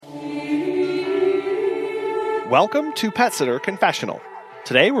Welcome to Pet Sitter Confessional.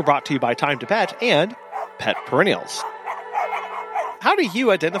 Today we're brought to you by Time to Pet and Pet Perennials. How do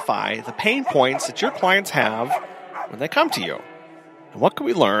you identify the pain points that your clients have when they come to you? And what can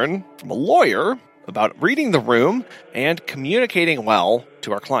we learn from a lawyer about reading the room and communicating well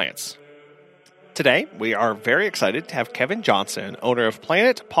to our clients? Today, we are very excited to have Kevin Johnson, owner of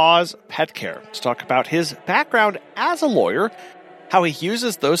Planet Paws Pet Care, to talk about his background as a lawyer, how he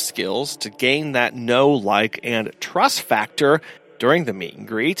uses those skills to gain that know, like, and trust factor during the meet and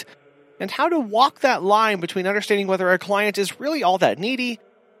greet, and how to walk that line between understanding whether a client is really all that needy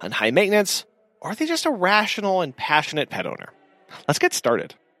and high maintenance, or are they just a rational and passionate pet owner? Let's get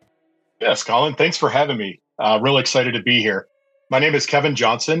started. Yes, Colin, thanks for having me. Really excited to be here. My name is Kevin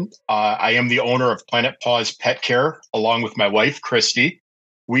Johnson. I am the owner of Planet Paws Pet Care, along with my wife, Christy.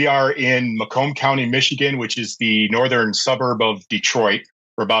 We are in Macomb County, Michigan, which is the northern suburb of Detroit.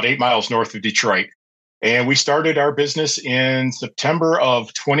 We're about 8 miles north of Detroit. And we started our business in September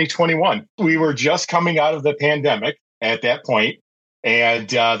of 2021. We were just coming out of the pandemic at that point. And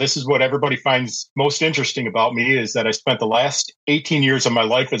this is what everybody finds most interesting about me, is that I spent the last 18 years of my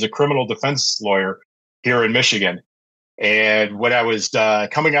life as a criminal defense lawyer here in Michigan. And when I was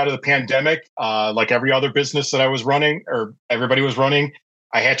coming out of the pandemic, like every other business that I was running, or everybody was running,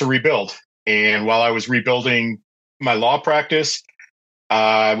 I had to rebuild. And while I was rebuilding my law practice,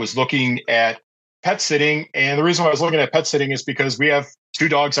 I was looking at pet sitting. And the reason why I was looking at pet sitting is because we have 2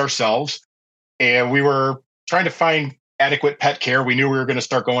 dogs ourselves, and we were trying to find adequate pet care. We knew we were going to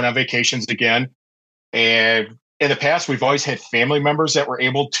start going on vacations again. And in the past, we've always had family members that were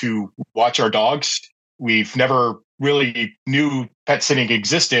able to watch our dogs. We've never really knew pet sitting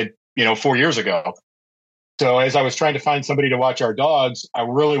existed, 4 years ago. So as I was trying to find somebody to watch our dogs, I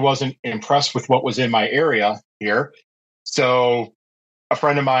really wasn't impressed with what was in my area here. So a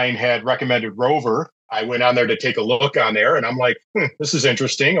friend of mine had recommended Rover. I went on there to take a look on there, and I'm like, this is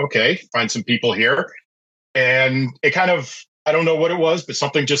interesting. Okay, find some people here. And it kind of, I don't know what it was, but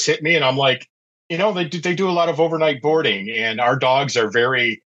something just hit me. And I'm like, they do a lot of overnight boarding, and our dogs are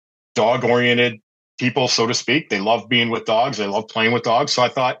very dog-oriented people, so to speak. They love being with dogs. They love playing with dogs. So I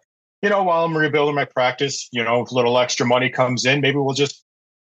thought, while I'm rebuilding my practice, a little extra money comes in, maybe we'll just,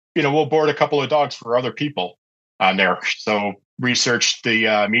 we'll board a couple of dogs for other people on there. So researched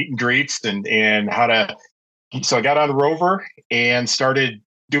the meet and greets and how to, so I got on Rover and started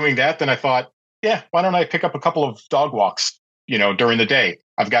doing that. Then I thought, yeah, why don't I pick up a couple of dog walks, during the day?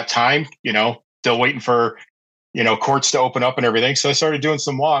 I've got time, still waiting for, courts to open up and everything. So I started doing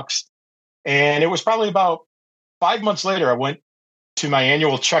some walks. And it was probably about 5 months later, I went to my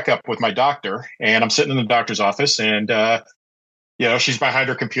annual checkup with my doctor, and I'm sitting in the doctor's office, and, she's behind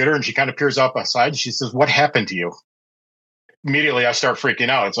her computer, and she kind of peers out beside, and she says, "What happened to you?" Immediately I start freaking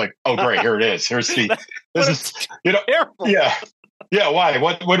out. It's like, oh, great. Here it is. Here's this is, terrible. Yeah. Why?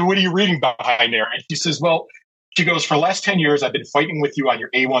 What are you reading behind there? And she says, well, she goes, for the last 10 years, I've been fighting with you on your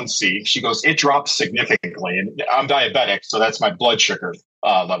A1C. She goes, it dropped significantly. And I'm diabetic, so that's my blood sugar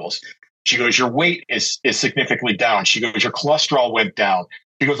levels. She goes, your weight is significantly down. She goes, your cholesterol went down.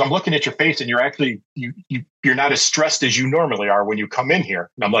 She goes, I'm looking at your face, and you're actually, you're not as stressed as you normally are when you come in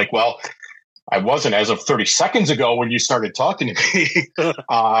here. And I'm like, well, I wasn't as of 30 seconds ago when you started talking to me.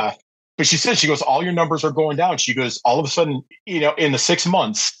 But she says, she goes, all your numbers are going down. She goes, all of a sudden, in the 6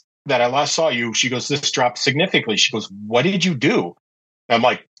 months that I last saw you, she goes, this dropped significantly. She goes, what did you do? And I'm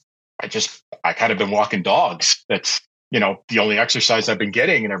like, I kind of been walking dogs. That's, the only exercise I've been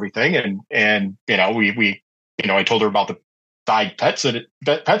getting and everything. And we I told her about the side pet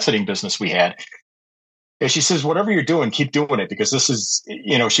sitting business we had. And she says, whatever you're doing, keep doing it, because this is,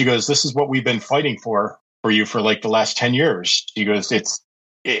 she goes, this is what we've been fighting for you for like the last 10 years. She goes,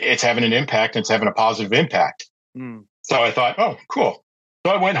 it's having an impact, and it's having a positive impact. So I thought, oh, cool.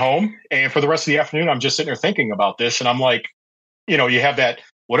 So I went home, and for the rest of the afternoon, I'm just sitting there thinking about this. And I'm like, you have that,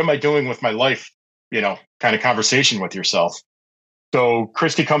 what am I doing with my life, kind of conversation with yourself. So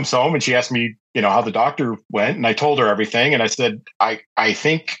Christy comes home, and she asked me, how the doctor went. And I told her everything. And I said, I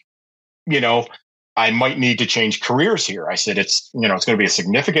think, I might need to change careers here. I said, it's going to be a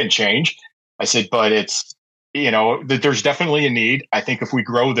significant change. I said, but it's, that there's definitely a need. I think if we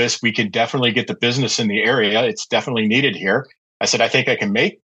grow this, we can definitely get the business in the area. It's definitely needed here. I said, I think I can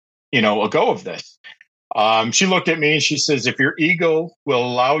make, a go of this. She looked at me, and she says, if your ego will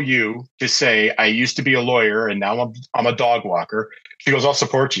allow you to say, I used to be a lawyer and now I'm a dog walker, she goes, I'll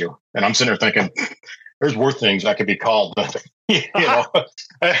support you. And I'm sitting there thinking, there's worse things I could be called. I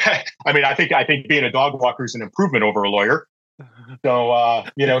mean, I think being a dog walker is an improvement over a lawyer. So,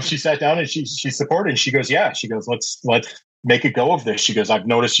 she sat down, and she supported, and she goes, yeah, she goes, let's make a go of this. She goes, I've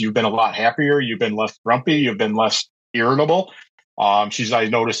noticed you've been a lot happier. You've been less grumpy. You've been less irritable. I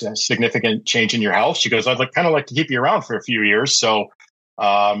noticed a significant change in your health. She goes, kind of like to keep you around for a few years. So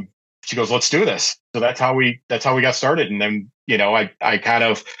she goes, let's do this. So that's how we got started. And then, I kind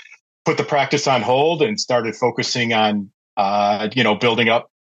of put the practice on hold and started focusing on, building up,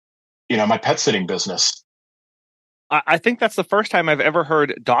 my pet sitting business. I think that's the first time I've ever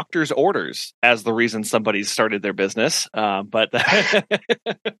heard doctor's orders as the reason somebody started their business. But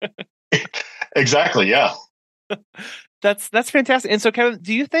exactly. Yeah. That's fantastic. And so, Kevin,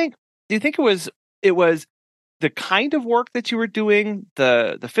 do you think it was the kind of work that you were doing,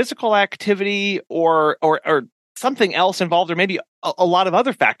 the physical activity, or something else involved, or maybe a lot of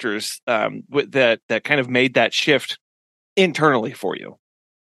other factors that kind of made that shift internally for you?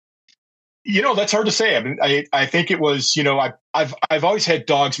 That's hard to say. I mean, I think it was, I've always had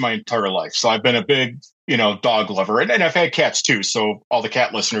dogs my entire life. So I've been a big, dog lover, and I've had cats too. So all the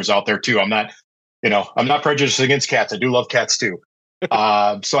cat listeners out there too, I'm not prejudiced against cats. I do love cats too.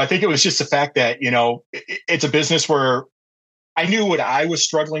 So I think it was just the fact that, it's a business where I knew what I was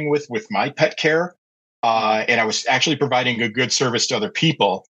struggling with my pet care. And I was actually providing a good service to other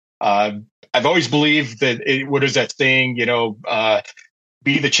people. I've always believed that what is that saying,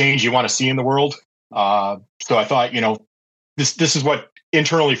 be the change you want to see in the world. So I thought, this is what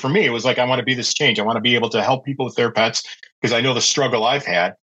internally for me, it was like, I want to be this change. I want to be able to help people with their pets because I know the struggle I've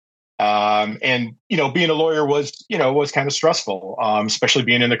had. And, being a lawyer was kind of stressful, especially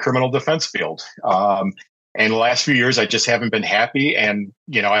being in the criminal defense field. And the last few years, I just haven't been happy. And,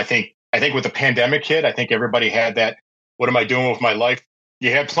 I think with the pandemic hit, I think everybody had that, what am I doing with my life?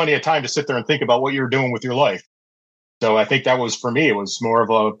 You had plenty of time to sit there and think about what you were doing with your life. So I think that was, for me, it was more of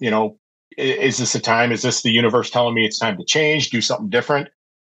a, is this a time? Is this the universe telling me it's time to change, do something different?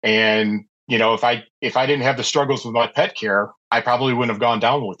 And, if I didn't have the struggles with my pet care, I probably wouldn't have gone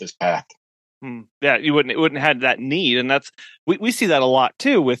down with this path. Yeah, you wouldn't have had that need. And that's, we see that a lot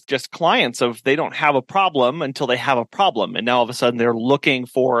too with just clients of they don't have a problem until they have a problem. And now all of a sudden they're looking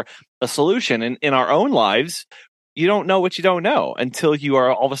for a solution. And in our own lives, you don't know what you don't know until you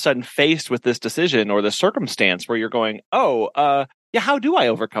are all of a sudden faced with this decision or the circumstance where you're going, yeah, how do I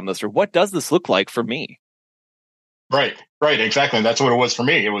overcome this? Or what does this look like for me? Right. Exactly. And that's what it was for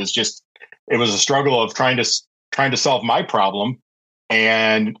me. It was a struggle of trying to solve my problem.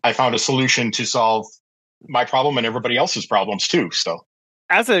 And I found a solution to solve my problem and everybody else's problems too. So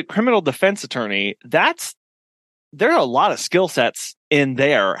as a criminal defense attorney, there are a lot of skill sets in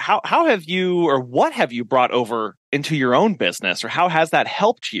there. How have you, or what have you brought over into your own business, or how has that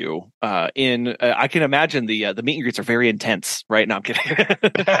helped you I can imagine the meet and greets are very intense, right? No, I'm kidding.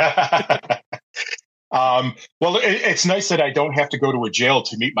 Well, it's nice that I don't have to go to a jail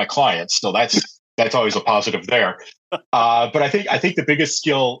to meet my clients. So that's always a positive there. But I think the biggest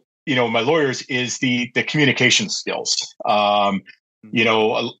skill, my lawyers, is the communication skills. A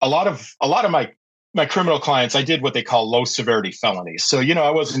lot of my criminal clients, I did what they call low severity felonies. So,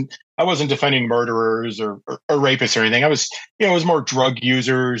 I wasn't defending murderers or rapists or anything. I was, it was more drug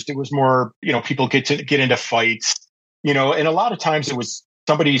users. It was more, people get into fights, and a lot of times it was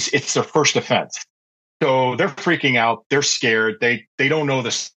it's their first offense. So they're freaking out. They're scared. They don't know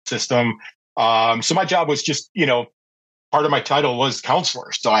the system. So my job was just, part of my title was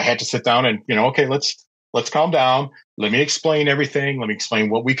counselor. So I had to sit down and, okay, let's calm down. Let me explain everything. Let me explain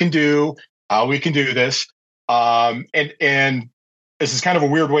what we can do, how we can do this. And this is kind of a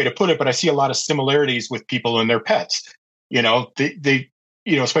weird way to put it, but I see a lot of similarities with people and their pets. They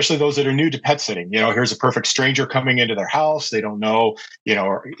especially those that are new to pet sitting. Here's a perfect stranger coming into their house. They don't know,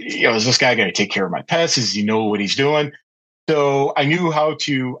 is this guy going to take care of my pets? Does he know what he's doing? So I knew how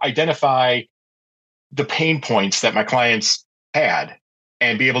to identify the pain points that my clients had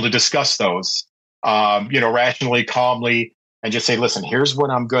and be able to discuss those, rationally, calmly, and just say, listen, here's what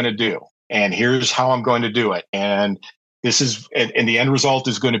I'm going to do. And here's how I'm going to do it. And and the end result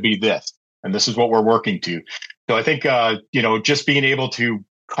is going to be this. And this is what we're working to. So I think, just being able to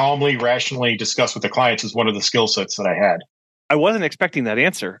calmly, rationally discuss with the clients is one of the skill sets that I had. I wasn't expecting that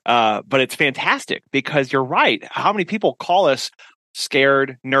answer, but it's fantastic because you're right. How many people call us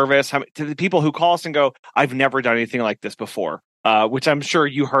scared, nervous? To the people who call us and go, I've never done anything like this before, which I'm sure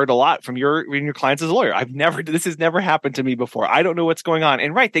you heard a lot from your clients as a lawyer. This has never happened to me before. I don't know what's going on.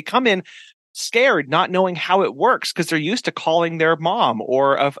 And right, they come in scared, not knowing how it works because they're used to calling their mom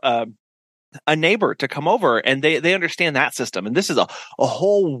or a neighbor to come over, and they understand that system. And this is a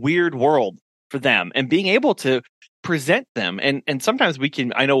whole weird world for them, and being able to present them. And sometimes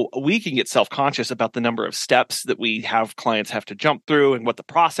I know we can get self-conscious about the number of steps that we have clients have to jump through and what the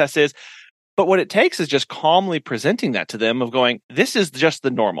process is. But what it takes is just calmly presenting that to them of going, this is just the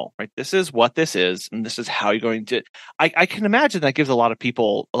normal, right? This is what this is, and this is how you're going to. I can imagine that gives a lot of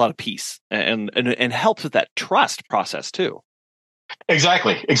people a lot of peace and helps with that trust process too.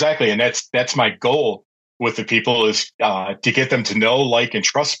 Exactly. And that's my goal with the people is to get them to know, like, and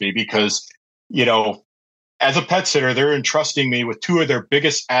trust me because, as a pet sitter, they're entrusting me with two of their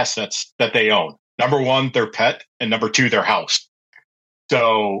biggest assets that they own. Number one, their pet, and number two, their house.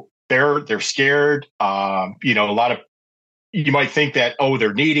 So they're scared. A lot of, you might think that,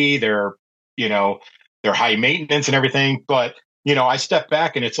 they're needy, they're high maintenance and everything. But, I step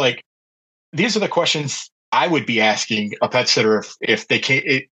back and it's like, these are the questions I would be asking a pet sitter if they can't,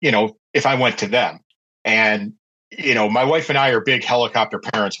 if I went to them. And, my wife and I are big helicopter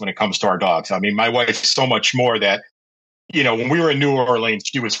parents when it comes to our dogs. I mean, my wife's so much more that, when we were in New Orleans,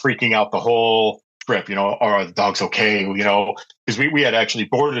 she was freaking out the whole trip, are the dogs okay? Because we had actually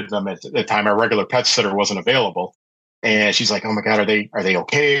boarded them at the time. Our regular pet sitter wasn't available. And she's like, oh my God, are they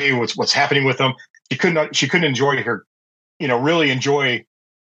okay? What's happening with them? She couldn't enjoy her, really enjoy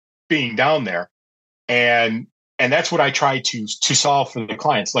being down there. And that's what I try to solve for the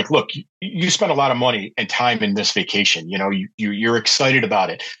clients. Like, look, you spent a lot of money and time in this vacation. You're excited about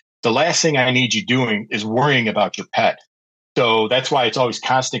it. The last thing I need you doing is worrying about your pet. So that's why it's always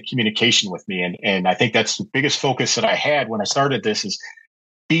constant communication with me. And I think that's the biggest focus that I had when I started this is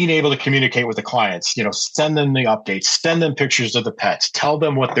being able to communicate with the clients, send them the updates, send them pictures of the pets, tell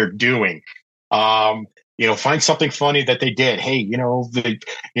them what they're doing. Find something funny that they did. Hey,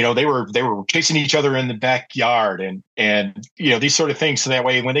 they were chasing each other in the backyard and these sort of things. So that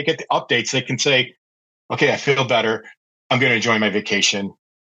way, when they get the updates, they can say, okay, I feel better. I'm going to enjoy my vacation.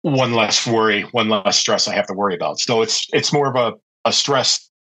 One less worry, one less stress I have to worry about. So it's more of a stress,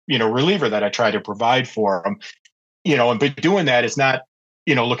 reliever that I try to provide for them, but doing that is not,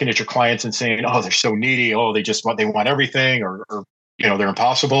 looking at your clients and saying, oh, they're so needy. Oh, they want everything or they're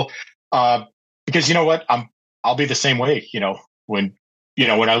impossible. Because you know what, I'll be the same way, when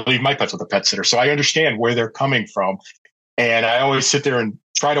I leave my pets with a pet sitter. So I understand where they're coming from. And I always sit there and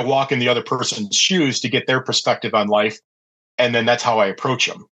try to walk in the other person's shoes to get their perspective on life. And then that's how I approach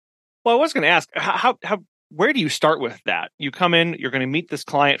them. Well, I was going to ask, where do you start with that? You come in, you're going to meet this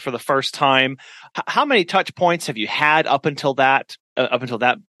client for the first time. How many touch points have you had up until that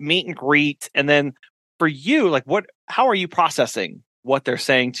meet and greet? And then for you, how are you processing what they're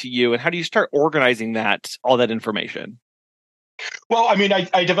saying to you? And how do you start organizing all that information? Well, I mean,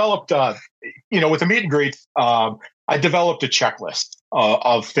 I developed, with the meet and greet, I developed a checklist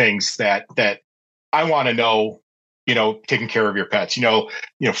of things that I want to know, taking care of your pets,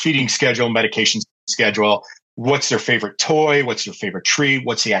 feeding schedule, medication schedule, what's their favorite toy, what's their favorite treat,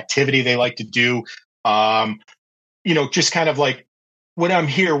 what's the activity they like to do. Just kind of like when I'm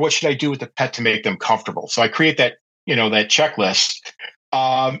here, what should I do with the pet to make them comfortable? So I create that, that checklist.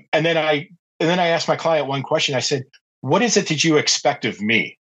 And then I asked my client one question. I said, what is it that you expect of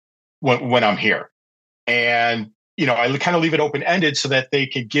me when I'm here? And, I kind of leave it open-ended so that they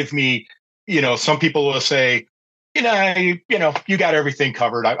can give me, some people will say, you got everything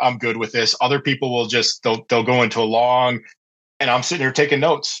covered. I'm good with this. Other people will they'll go into a long, and I'm sitting there taking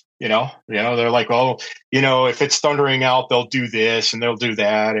notes, they're like, oh, if it's thundering out, they'll do this and they'll do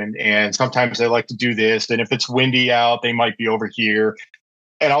that. And sometimes they like to do this. And if it's windy out, they might be over here.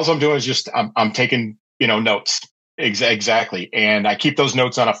 And all I'm doing is I'm taking, notes. Exactly. And I keep those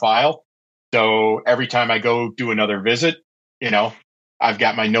notes on a file. So every time I go do another visit, I've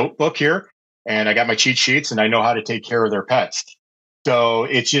got my notebook here and I got my cheat sheets and I know how to take care of their pets. So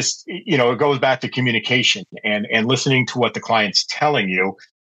it's just, it goes back to communication and listening to what the client's telling you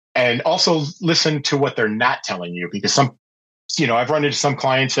and also listen to what they're not telling you, because I've run into some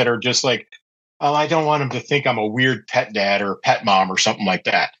clients that are just like, oh, I don't want them to think I'm a weird pet dad or pet mom or something like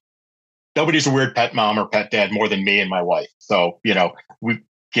that. Nobody's a weird pet mom or pet dad more than me and my wife. So,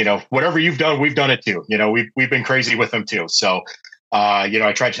 whatever you've done, we've done it too. We've been crazy with them too. So,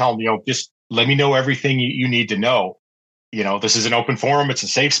 I try to tell them, just let me know everything you need to know. This is an open forum. It's a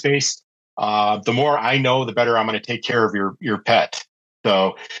safe space. The more I know, the better I'm going to take care of your pet.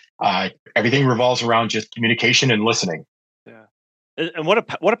 So everything revolves around just communication and listening. Yeah. And what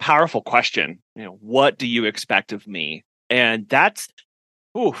a powerful question. What do you expect of me? And that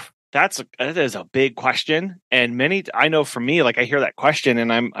is a big question. And I know for me, I hear that question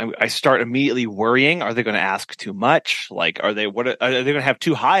and I start immediately worrying. Are they going to ask too much? Are they going to have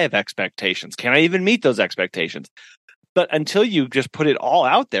too high of expectations? Can I even meet those expectations? But until you just put it all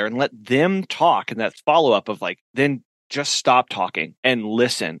out there and let them talk, and that follow up of then just stop talking and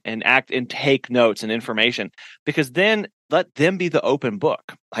listen and act and take notes and information, because then let them be the open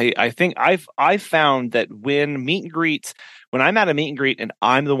book. I think I've found that when I'm at a meet and greet and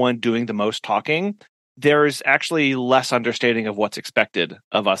I'm the one doing the most talking, there's actually less understanding of what's expected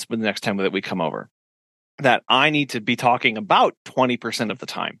of us the next time that we come over. That I need to be talking about 20% of the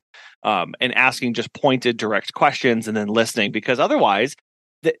time, and asking just pointed, direct questions, and then listening, because otherwise,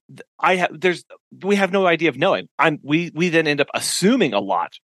 we have no idea of knowing. We then end up assuming a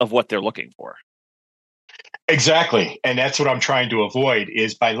lot of what they're looking for. Exactly, and that's what I'm trying to avoid,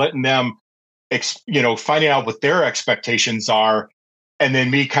 is by letting them, finding out what their expectations are, and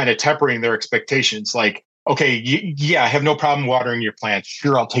then me kind of tempering their expectations. Like, okay, I have no problem watering your plants.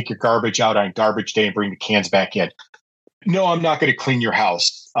 Sure, I'll take your garbage out on garbage day and bring the cans back in. No, I'm not going to clean your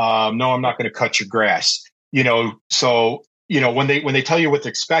house. No, I'm not going to cut your grass. So when they tell you what's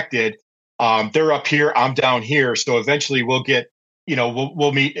expected, they're up here, I'm down here. So eventually we'll get,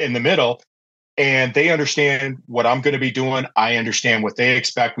 we'll meet in the middle, and they understand what I'm going to be doing. I understand what they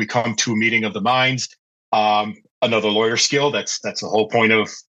expect. We come to a meeting of the minds. Another lawyer skill. That's the whole point of,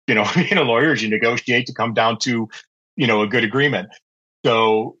 being a lawyer, is you negotiate to come down to, a good agreement.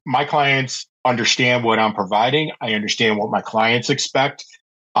 So my clients understand what I'm providing. I understand what my clients expect.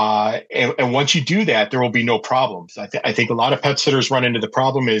 And once you do that, there will be no problems. I think a lot of pet sitters run into the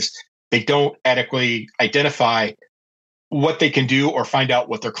problem is they don't adequately identify what they can do or find out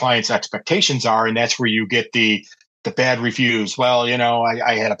what their clients' expectations are. And that's where you get the bad reviews. Well,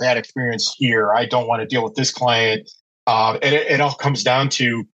 I had a bad experience here. I don't want to deal with this client. And it all comes down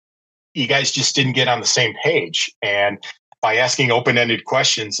to, you guys just didn't get on the same page. And by asking open-ended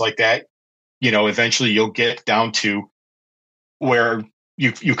questions like that, eventually you'll get down to where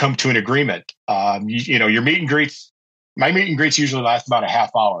you come to an agreement. Your meet and greets, my meet and greets usually last about a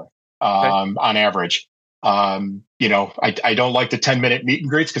half hour on average. I don't like the 10-minute meet and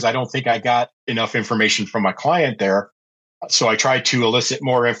greets because I don't think I got enough information from my client there. So I try to elicit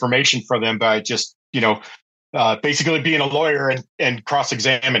more information from them by just, basically being a lawyer and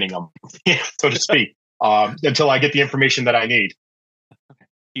cross-examining them, so to speak, until I get the information that I need.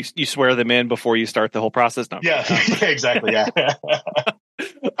 You swear them in before you start the whole process? No. Yeah, exactly. Yeah.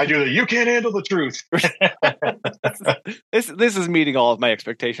 I do that. You can't handle the truth. This is meeting all of my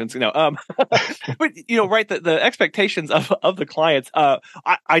expectations, but right. The expectations of the clients.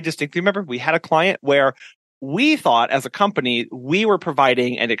 I distinctly remember we had a client where we thought, as a company, we were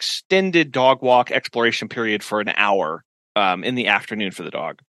providing an extended dog walk exploration period for an hour in the afternoon for the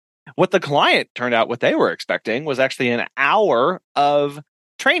dog. What the client turned out, what they were expecting, was actually an hour of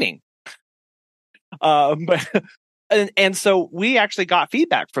training. And so we actually got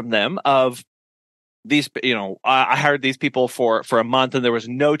feedback from them of these. I hired these people for a month, and there was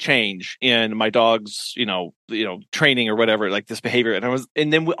no change in my dog's training or whatever, like this behavior.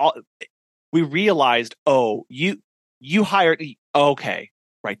 And then we realized, you hired, okay,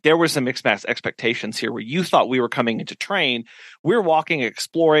 right. There were some expectations here where you thought we were coming in to train. We're walking,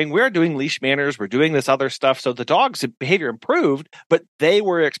 exploring, we're doing leash manners, we're doing this other stuff. So the dog's behavior improved, but they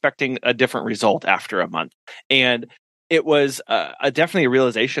were expecting a different result after a month. And it was definitely a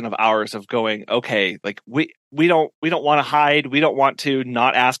realization of ours of going, okay, like we don't want to hide. We don't want to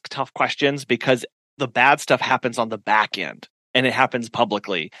not ask tough questions, because the bad stuff happens on the back end. And it happens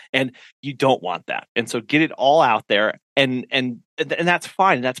publicly, and you don't want that. And so get it all out there, and that's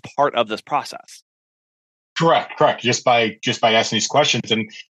fine. That's part of this process. Correct. Just by asking these questions, and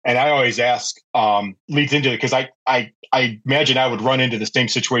I always ask, leads into it, because I imagine I would run into the same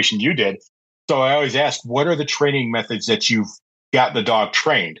situation you did. So I always ask, what are the training methods that you've got the dog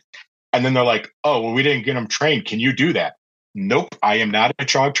trained? And then they're like, oh, well, we didn't get them trained. Can you do that? Nope, I am not a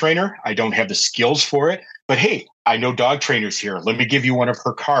dog trainer. I don't have the skills for it. But hey, I know dog trainers here. Let me give you one of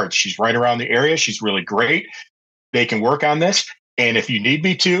her cards. She's right around the area. She's really great. They can work on this. And if you need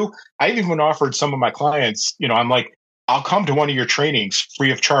me to, I've even offered some of my clients, I'm like, I'll come to one of your trainings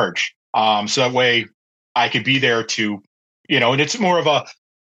free of charge. So that way I could be there to, and it's more of a,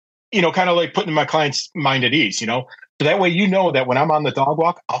 kind of like putting my client's mind at ease, So that way, that when I'm on the dog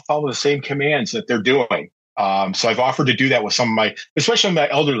walk, I'll follow the same commands that they're doing. So I've offered to do that with some of my, especially my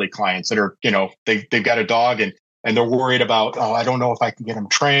elderly clients that are, they've got a dog and they're worried about, I don't know if I can get them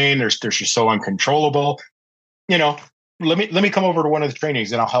trained. They're just so uncontrollable. Let me come over to one of the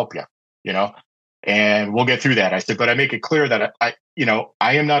trainings and I'll help you, and we'll get through that. I said, but I make it clear that I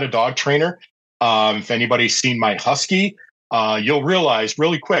am not a dog trainer. If anybody's seen my husky, you'll realize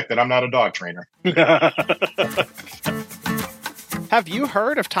really quick that I'm not a dog trainer. Have you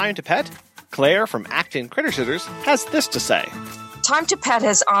heard of Time to Pet? Claire from Acton Critter Sitters has this to say. Time to Pet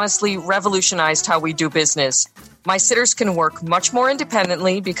has honestly revolutionized how we do business. My sitters can work much more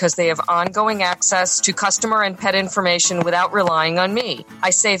independently because they have ongoing access to customer and pet information without relying on me.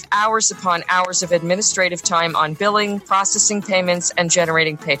 I save hours upon hours of administrative time on billing, processing payments, and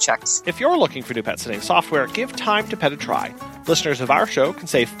generating paychecks. If you're looking for new pet sitting software, give Time to Pet a try. Listeners of our show can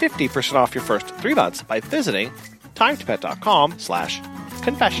save 50% off your first 3 months by visiting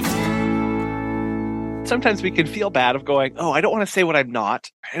timetopet.com/confession. Sometimes we can feel bad of going, oh, I don't want to say what I'm not.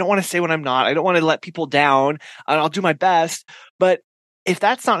 I don't want to say what I'm not. I don't want to let people down. And I'll do my best. But if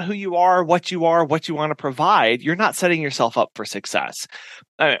that's not who you are, what you want to provide, you're not setting yourself up for success.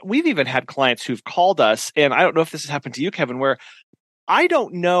 We've even had clients who've called us, and I don't know if this has happened to you, Kevin, where I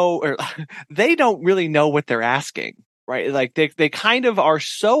don't know, or they don't really know what they're asking, right? Like they kind of are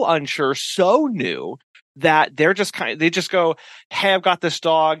so unsure, so new that they're just they just go, hey, I've got this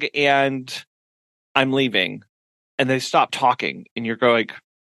dog and I'm leaving, and they stop talking, and you're going,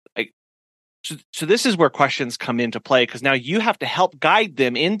 like, so this is where questions come into play, because now you have to help guide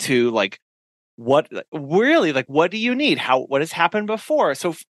them into like, what really, like, what do you need? What has happened before?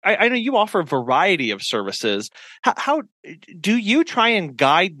 So I know you offer a variety of services. How do you try and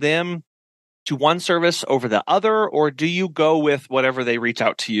guide them to one service over the other, or do you go with whatever they reach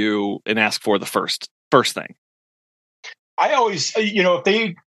out to you and ask for the first thing? I always,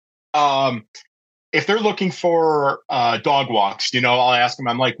 if they're looking for dog walks, I'll ask them,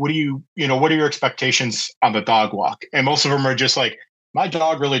 I'm like, what are your expectations on the dog walk? And most of them are just like, my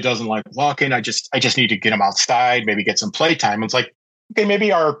dog really doesn't like walking. I just need to get him outside, maybe get some playtime. It's like, okay,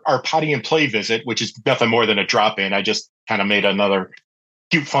 maybe our potty and play visit, which is nothing more than a drop-in. I just kind of made another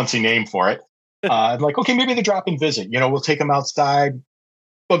cute, fancy name for it. I'm like, okay, maybe the drop-in visit, we'll take them outside.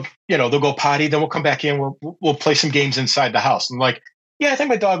 But, they'll go potty, then we'll come back in. We'll play some games inside the house. I'm like, yeah, I think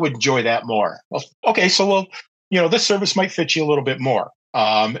my dog would enjoy that more. Well, okay, so this service might fit you a little bit more.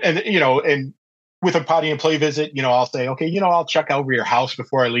 And with a potty and play visit, I'll say, okay, I'll check over your house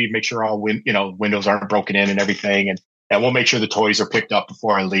before I leave, make sure all windows aren't broken in and everything, and we'll make sure the toys are picked up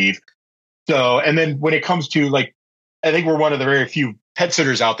before I leave. So, and then when it comes to I think we're one of the very few pet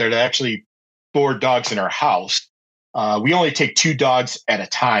sitters out there that actually board dogs in our house. We only take 2 dogs at a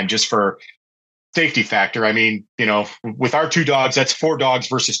time, just for safety factor. I mean, with our 2 dogs, that's 4 dogs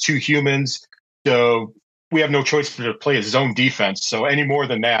versus 2 humans. So we have no choice but to play a zone defense. So any more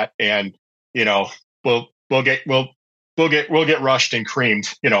than that, and we'll get rushed and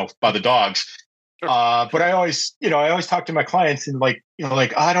creamed, by the dogs. Sure. But I always talk to my clients and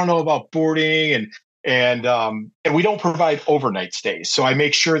I don't know about boarding, and we don't provide overnight stays. So I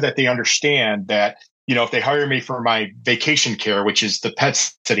make sure that they understand that, if they hire me for my vacation care, which is the pet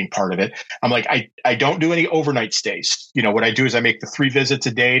sitting part of it, I'm like, I don't do any overnight stays. What I do is I make the 3 visits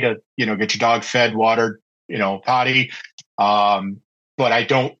a day to, get your dog fed, watered, potty. But I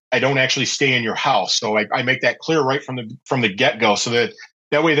don't actually stay in your house. So I make that clear right from the get-go, so that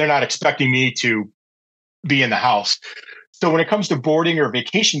way they're not expecting me to be in the house. So when it comes to boarding or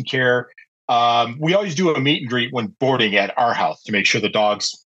vacation care, we always do a meet and greet when boarding at our house to make sure the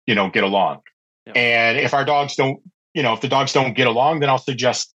dogs, get along. Yeah. And if our dogs don't, if the dogs don't get along, then I'll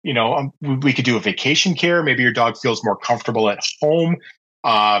suggest, we could do a vacation care. Maybe your dog feels more comfortable at home.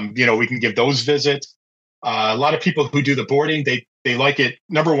 We can give those visits. A lot of people who do the boarding, they like it.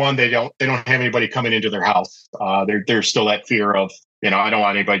 Number one, they don't have anybody coming into their house. There's still that fear of, I don't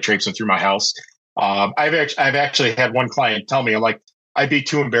want anybody traipsing through my house. I've actually had one client tell me, I'm like, I'd be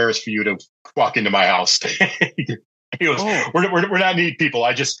too embarrassed for you to walk into my house. He goes, we're not neat people.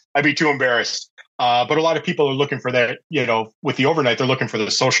 I'd be too embarrassed. But a lot of people are looking for that, with the overnight, they're looking for the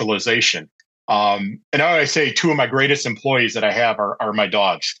socialization. And I always say 2 of my greatest employees that I have are my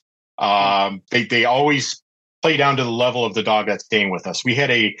dogs. They always play down to the level of the dog that's staying with us. We had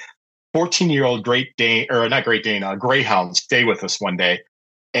a 14-year-old Greyhound stay with us one day.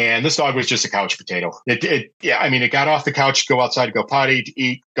 And this dog was just a couch potato. It got off the couch, go outside, go potty, to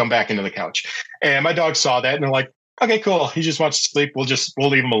eat, come back into the couch. And my dog saw that and they're like, okay, cool. He just wants to sleep. We'll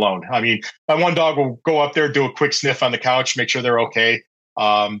leave him alone. I mean, my one dog will go up there, do a quick sniff on the couch, make sure they're okay.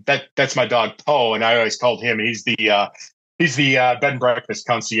 That's my dog Poe, and I always called him. He's the bed and breakfast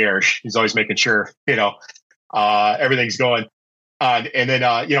concierge. He's always making sure everything's going on. And then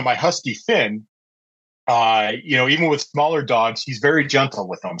my husky Finn. Even with smaller dogs, he's very gentle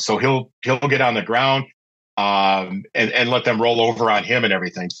with them. So he'll get on the ground and let them roll over on him and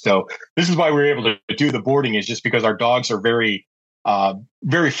everything. So this is why we're able to do the boarding, is just because our dogs are very,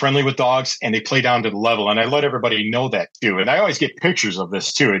 very friendly with dogs, and they play down to the level. And I let everybody know that too. And I always get pictures of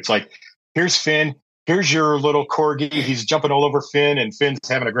this too. It's like, here's Finn, here's your little corgi. He's jumping all over Finn, and Finn's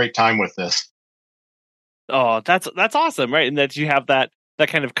having a great time with this. Oh, that's awesome, right? And that you have that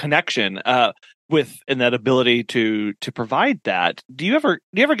kind of connection. and that ability to provide that, do you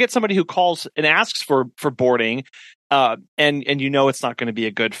ever get somebody who calls and asks for boarding, and it's not going to be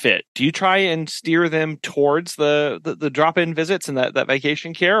a good fit? Do you try and steer them towards the drop-in visits and that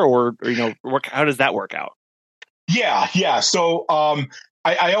vacation care, or how does that work out? Yeah. So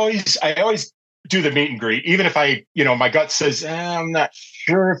I always do the meet and greet, even if my gut says I'm not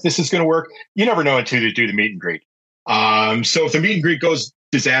sure if this is going to work. You never know until you do the meet and greet. So if the meet and greet goes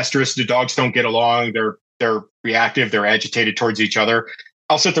disastrous, the dogs don't get along, they're reactive, they're agitated towards each other,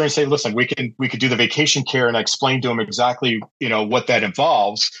 I'll sit there and say, listen, we could do the vacation care, and I explain to them exactly what that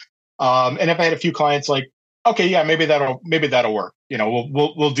involves. And I've had a few clients like, okay, yeah, maybe that'll work.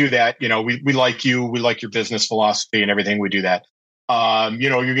 We'll do that. We like you, we like your business philosophy and everything. We do that.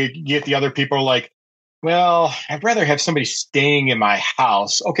 You get the other people like, well, I'd rather have somebody staying in my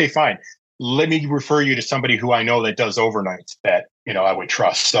house. Okay, fine. Let me refer you to somebody who I know that does overnights that, I would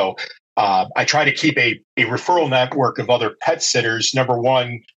trust. So I try to keep a referral network of other pet sitters. Number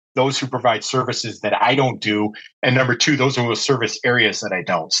one, those who provide services that I don't do. And number two, those are the service areas that I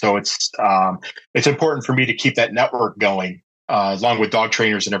don't. So it's important for me to keep that network going, along with dog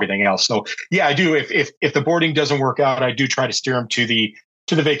trainers and everything else. So yeah, I do. If the boarding doesn't work out, I do try to steer them to the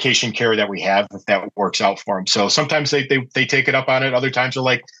vacation care that we have, if that works out for them. So sometimes they take it up on it. Other times they're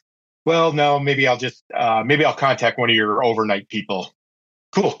like, well, no, maybe I'll contact one of your overnight people.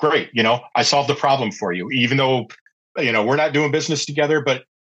 Cool. Great. I solved the problem for you, even though, we're not doing business together, but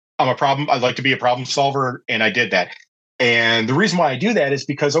I'd like to be a problem solver. And I did that. And the reason why I do that is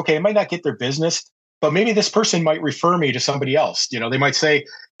because, okay, I might not get their business, but maybe this person might refer me to somebody else. They might say,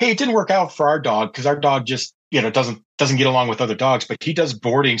 hey, it didn't work out for our dog because our dog just, doesn't get along with other dogs, but he does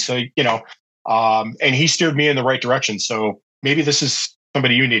boarding. So, and he steered me in the right direction. So maybe this is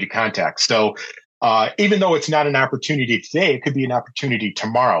somebody you need to contact. So even though it's not an opportunity today, it could be an opportunity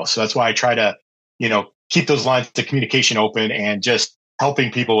tomorrow. So that's why I try to, keep those lines of communication open and just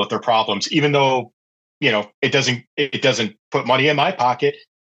helping people with their problems, even though, it doesn't put money in my pocket.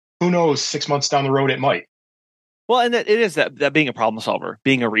 Who knows, 6 months down the road, it might. Well, and it is that being a problem solver,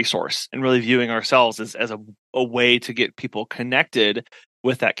 being a resource, and really viewing ourselves as a way to get people connected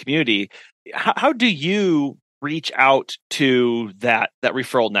with that community. How do you reach out to that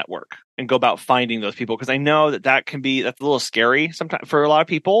referral network and go about finding those people? Because I know that's a little scary sometimes for a lot of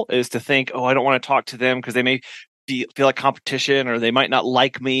people, is to think, oh, I don't want to talk to them because they may feel like competition, or they might not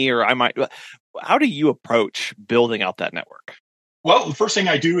like me, or I might. How do you approach building out that network? Well, the first thing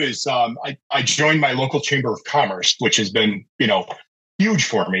I do is I joined my local chamber of commerce, which has been, huge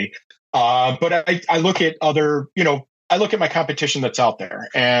for me. But I look at other, I look at my competition that's out there,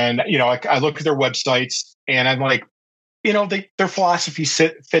 and, I look at their websites, and I'm like, their philosophy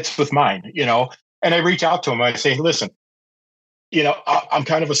fits with mine, and I reach out to them. I say, listen, I'm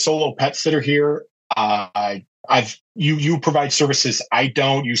kind of a solo pet sitter here. You provide services I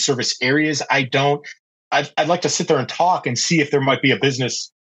don't. You service areas I don't. I'd like to sit there and talk and see if there might be a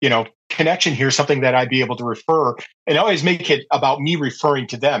business, connection here, something that I'd be able to refer, and always make it about me referring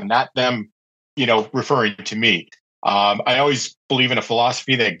to them, not them, referring to me. I always believe in a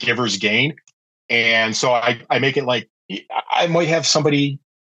philosophy that givers gain. And so I make it like, I might have somebody,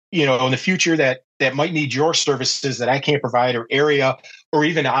 in the future that might need your services that I can't provide, or area, or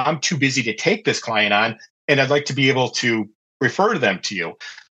even I'm too busy to take this client on, and I'd like to be able to refer them to you.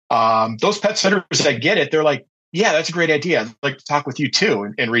 Those pet sitters that get it, they're like, yeah, that's a great idea. I'd like to talk with you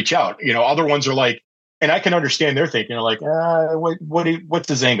too, and reach out. Other ones are like, and I can understand their thinking, they're like, what's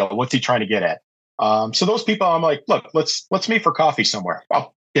his angle? What's he trying to get at? So those people, I'm like, look, let's meet for coffee somewhere.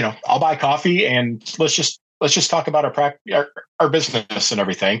 I'll buy coffee, and let's just talk about our business and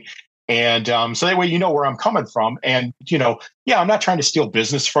everything. And so that way, where I'm coming from. And, I'm not trying to steal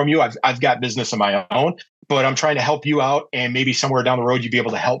business from you. I've got business of my own, but I'm trying to help you out. And maybe somewhere down the road, you'd be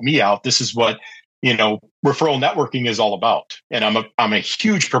able to help me out. This is what, referral networking is all about. And I'm a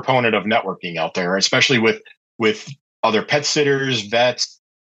huge proponent of networking out there, especially with other pet sitters, vets,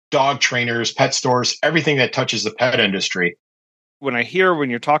 dog trainers, pet stores, everything that touches the pet industry. When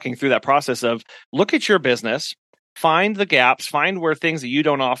you're talking through that process of look at your business, find the gaps, find where things that you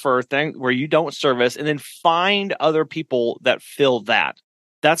don't offer, where you don't service, and then find other people that fill that.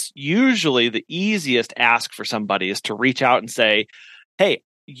 That's usually the easiest ask for somebody, is to reach out and say, hey,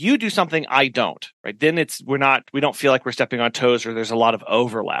 you do something I don't, right? Then we don't feel like we're stepping on toes, or there's a lot of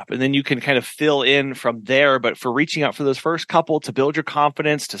overlap. And then you can kind of fill in from there. But for reaching out for those first couple to build your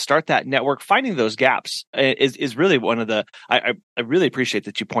confidence, to start that network, finding those gaps is really one of the, I really appreciate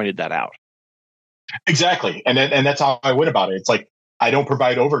that you pointed that out. Exactly. And that's how I went about it. It's like, I don't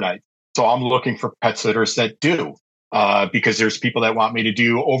provide overnight. So I'm looking for pet sitters that do, because there's people that want me to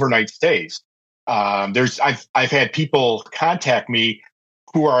do overnight stays. I've had people contact me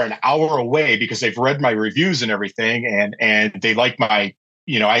who are an hour away because they've read my reviews and everything, and they like my,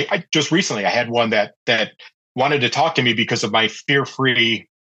 I just recently I had one that wanted to talk to me because of my fear-free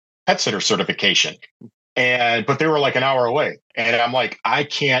pet sitter certification, but they were like an hour away, and I'm like, I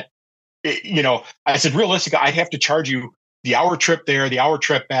can't, I said, realistically, I'd have to charge you the hour trip there, the hour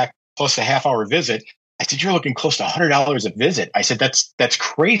trip back, plus a half-hour visit. I said, you're looking close to $100 a visit. I said, that's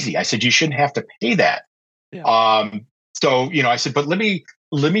crazy. I said, you shouldn't have to pay that. Yeah. So, I said, but let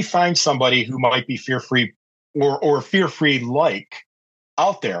me find somebody who might be fear-free or fear-free like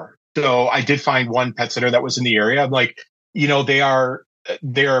out there. So I did find one pet sitter that was in the area. I'm like,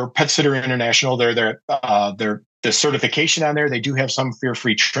 they're Pet Sitter International. They're the certification on there. They do have some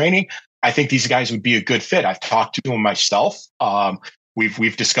fear-free training. I think these guys would be a good fit. I've talked to them myself.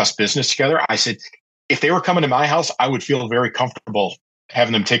 We've discussed business together. I said, if they were coming to my house, I would feel very comfortable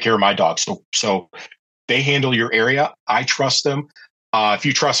having them take care of my dog. So they handle your area. I trust them. If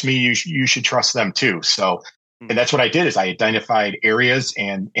you trust me, you should trust them too. So, and that's what I did is I identified areas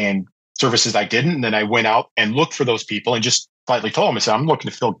and services I didn't. And then I went out and looked for those people and just politely told them, I said, I'm looking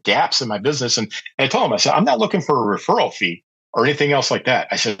to fill gaps in my business. And I told them, I said, I'm not looking for a referral fee or anything else like that.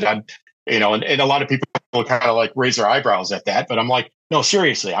 I said, and a lot of people kind of like raise their eyebrows at that, but I'm like, no,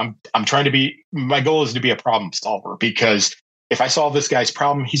 seriously, I'm trying to my goal is to be a problem solver, because if I solve this guy's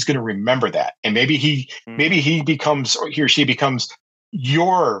problem, he's going to remember that. And maybe he becomes, or he or she becomes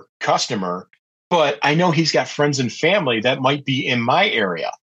your customer, but I know he's got friends and family that might be in my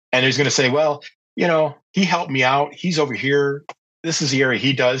area. And he's going to say, well, he helped me out. He's over here. This is the area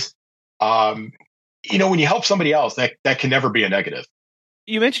he does. When you help somebody else, that can never be a negative.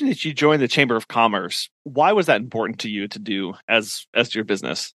 You mentioned that you joined the Chamber of Commerce. Why was that important to you to do as your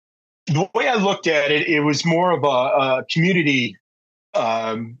business? The way I looked at it, it was more of a community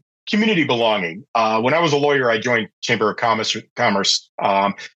belonging. When I was a lawyer, I joined Chamber of Commerce. In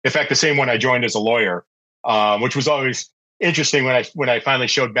fact, the same one I joined as a lawyer, which was always interesting. When I finally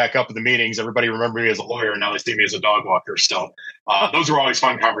showed back up at the meetings, everybody remembered me as a lawyer, and now they see me as a dog walker. So those were always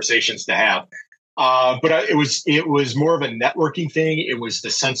fun conversations to have. But it was more of a networking thing. It was the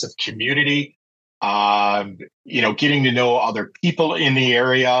sense of community, getting to know other people in the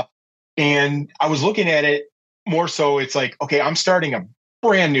area. And I was looking at it more so, it's like, okay, I'm starting a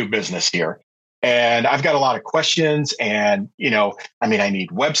brand new business here, and I've got a lot of questions, and, I need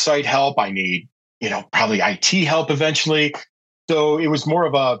website help. I need, probably IT help eventually. So it was more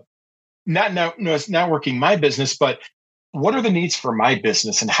of a, not working my business, but what are the needs for my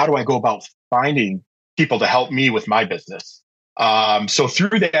business, and how do I go about finding people to help me with my business? So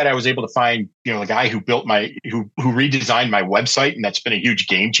through that, I was able to find, a guy who built who redesigned my website, and that's been a huge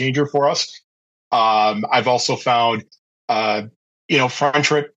game changer for us. I've also found,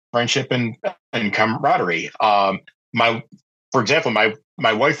 friendship and camaraderie. For example,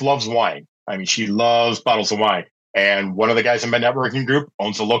 my wife loves wine. She loves bottles of wine, and one of the guys in my networking group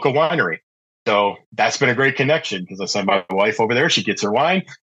owns a local winery. So that's been a great connection, because I send my wife over there. She gets her wine.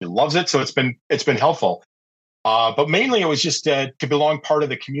 She loves it. So it's been helpful. But mainly it was just to belong part of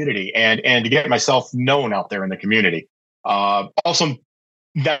the community and to get myself known out there in the community. Also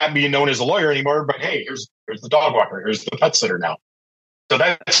not being known as a lawyer anymore, but hey, here's the dog walker. Here's the pet sitter now. So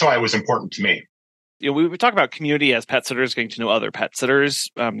that's why it was important to me. We talk about community as pet sitters, getting to know other pet sitters.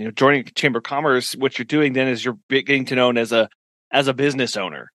 Joining Chamber of Commerce, what you're doing then is you're getting to know as a business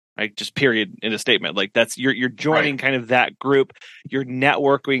owner. Right, just period in a statement. Like that's you're joining kind of that group. You're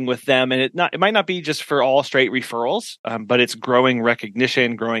networking with them, and it might not be just for all straight referrals, but it's growing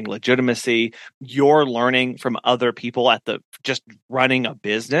recognition, growing legitimacy. You're learning from other people at just running a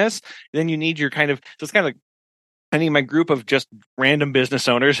business. Then you need your so it's kind of like, I need my group of just random business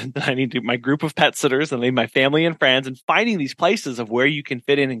owners, and then I need my group of pet sitters, and I need my family and friends, and finding these places of where you can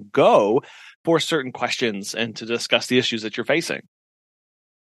fit in and go for certain questions and to discuss the issues that you're facing.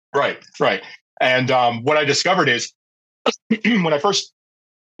 Right. And what I discovered is when I first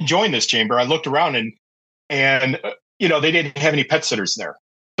joined this chamber, I looked around and they didn't have any pet sitters there.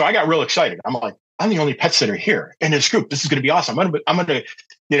 So I got real excited. I'm like, I'm the only pet sitter here in this group. This is going to be awesome. I'm going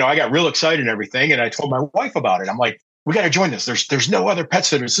to, I got real excited and everything. And I told my wife about it. I'm like, we got to join this. There's no other pet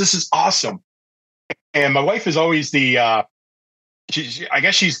sitters. This is awesome. And my wife is always I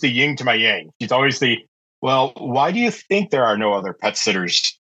guess she's the yin to my yang. She's always well, why do you think there are no other pet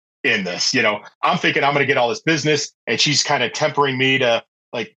sitters in this? I'm thinking I'm going to get all this business, and she's kind of tempering me to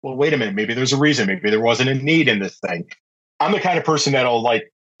like, well, wait a minute, maybe there's a reason, maybe there wasn't a need in this thing. I'm the kind of person that'll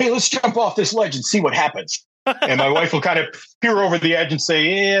like, hey, let's jump off this ledge and see what happens. And my wife will kind of peer over the edge and say,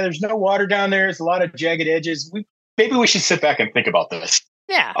 yeah, there's no water down there. There's a lot of jagged edges. Maybe we should sit back and think about this.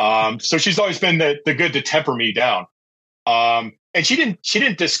 Yeah. So she's always been the good to temper me down. And she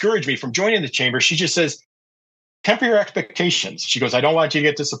didn't discourage me from joining the chamber. She just says, temper your expectations. She goes, I don't want you to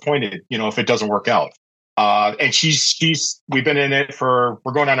get disappointed, if it doesn't work out. And we've been in it we're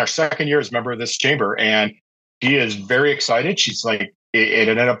going on our second year as a member of this chamber, and she is very excited. She's like, it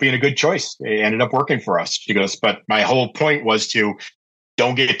ended up being a good choice. It ended up working for us. She goes, but my whole point was to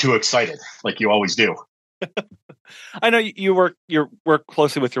don't get too excited like you always do. I know you work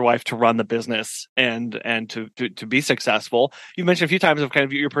closely with your wife to run the business and to be successful. You mentioned a few times of kind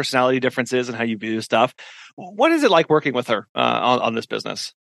of your personality differences and how you view stuff. What is it like working with her on this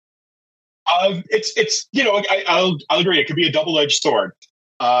business? It's I'll agree. It could be a double-edged sword.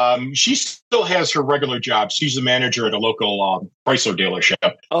 She still has her regular job. She's a manager at a local Chrysler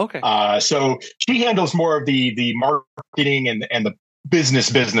dealership. Oh, okay. So she handles more of the marketing and the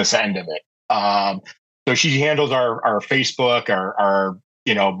business end of it. So she handles our Facebook, our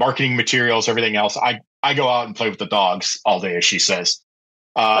marketing materials, everything else. I go out and play with the dogs all day, as she says.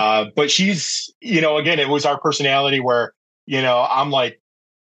 But she's, again, it was our personality where, I'm like,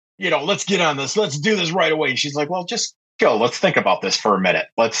 let's get on this. Let's do this right away. She's like, well, just go. Let's think about this for a minute.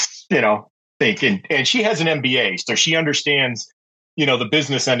 Let's, think. And she has an MBA, so she understands, the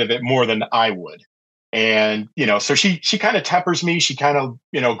business end of it more than I would. And, so she kind of tempers me. She kind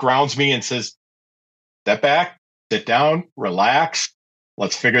of, grounds me and says, step back, sit down, relax.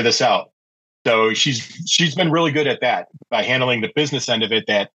 Let's figure this out. So she's been really good at that by handling the business end of it.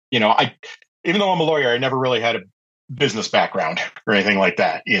 That, even though I'm a lawyer, I never really had a business background or anything like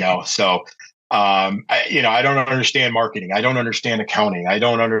that, So, I don't understand marketing. I don't understand accounting. I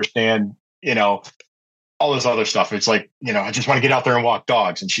don't understand, all this other stuff. It's like, I just want to get out there and walk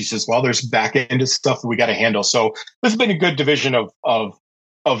dogs. And she says, well, there's back end stuff that we got to handle. So this has been a good division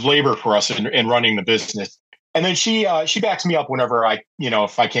of labor for us in running the business. And then she backs me up whenever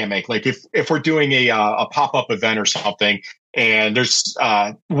if I can't make, like if we're doing a pop-up event or something and there's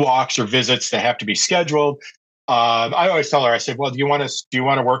walks or visits that have to be scheduled. I always tell her, I said, well, do you want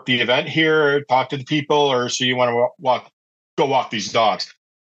to work the event here, talk to the people, or so you want to go walk these dogs?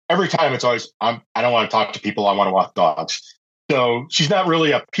 Every time it's always, I don't want to talk to people. I want to walk dogs. So she's not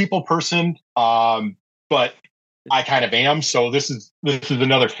really a people person, but I kind of am. So this is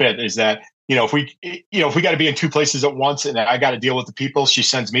another fit is that, if we got to be in two places at once and I got to deal with the people, she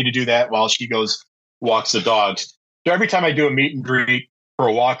sends me to do that while she goes walks the dogs. So every time I do a meet and greet for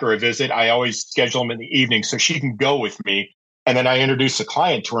a walk or a visit, I always schedule them in the evening so she can go with me. And then I introduce the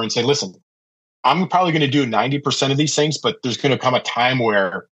client to her and say, listen, I'm probably going to do 90% of these things, but there's going to come a time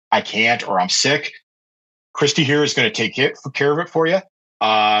where I can't, or I'm sick. Christy here is going to take care of it for you.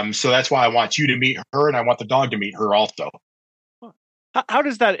 So that's why I want you to meet her, and I want the dog to meet her also. How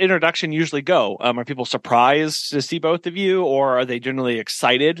does that introduction usually go? Are people surprised to see both of you, or are they generally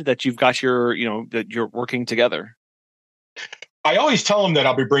excited that you've got that you're working together? I always tell them that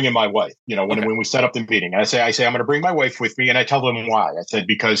I'll be bringing my wife, when we set up the meeting. I say, I'm going to bring my wife with me, and I tell them why. I said,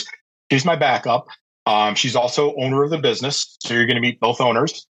 because she's my backup. She's also owner of the business. So you're going to meet both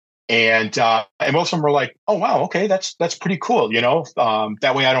owners. And most of them were like, oh, wow, okay, that's pretty cool.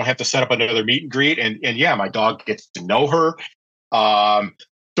 That way I don't have to set up another meet and greet. And yeah, my dog gets to know her.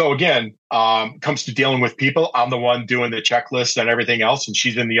 So again, comes to dealing with people. I'm the one doing the checklist and everything else. And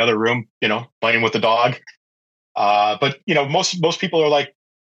she's in the other room, playing with the dog. But most people are like,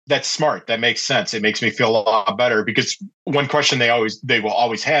 that's smart. That makes sense. It makes me feel a lot better, because one question they will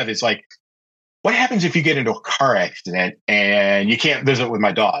always have is like, what happens if you get into a car accident and you can't visit with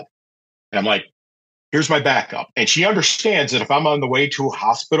my dog? And I'm like, here's my backup. And she understands that if I'm on the way to a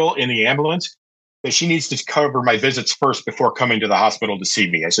hospital in the ambulance, that she needs to cover my visits first before coming to the hospital to see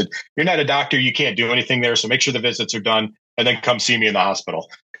me. I said, you're not a doctor. You can't do anything there. So make sure the visits are done and then come see me in the hospital.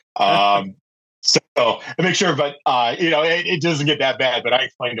 So I make sure, but, it doesn't get that bad, but I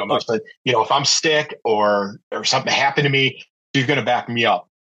explained to him, I said, if I'm sick or something happened to me, she's going to back me up.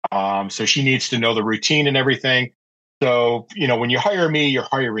 So she needs to know the routine and everything. So, when you hire me, you're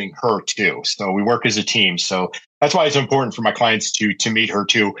hiring her too. So we work as a team. So that's why it's important for my clients to meet her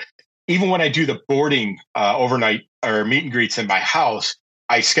too. Even when I do the boarding overnight or meet and greets in my house,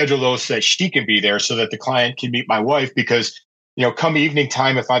 I schedule those so that she can be there so that the client can meet my wife, because, come evening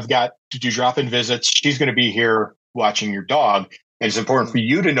time, if I've got to do drop-in visits, she's going to be here watching your dog. And it's important for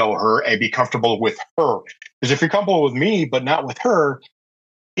you to know her and be comfortable with her. Because if you're comfortable with me, but not with her,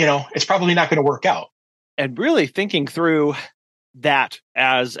 it's probably not going to work out. And really thinking through that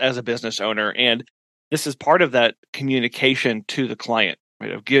as a business owner, and this is part of that communication to the client,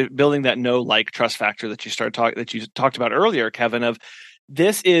 right? Of building that know, like, trust factor that you talked about earlier, Kevin. Of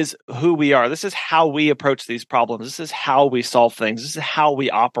this is who we are. This is how we approach these problems. This is how we solve things. This is how we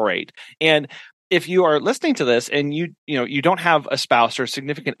operate. And if you are listening to this and you don't have a spouse or a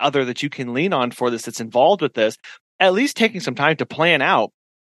significant other that you can lean on for this, that's involved with this, at least taking some time to plan out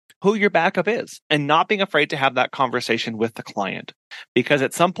who your backup is and not being afraid to have that conversation with the client, because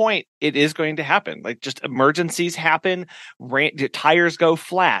at some point it is going to happen. Like, just emergencies happen, tires go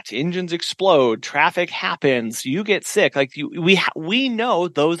flat, engines explode, traffic happens, you get sick. Like, we know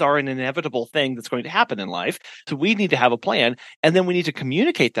those are an inevitable thing that's going to happen in life. So we need to have a plan, and then we need to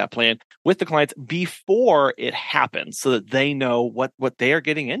communicate that plan with the clients before it happens so that they know what they are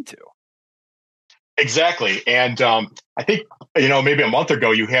getting into. Exactly. And I think, maybe a month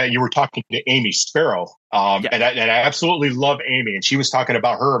ago you were talking to Amy Sparrow. And I absolutely love Amy. And she was talking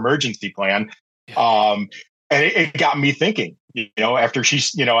about her emergency plan. And it got me thinking, after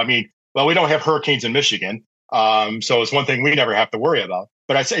she's, we don't have hurricanes in Michigan. So it's one thing we never have to worry about.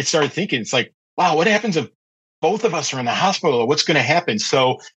 But I started thinking, it's like, wow, what happens if both of us are in the hospital? What's going to happen?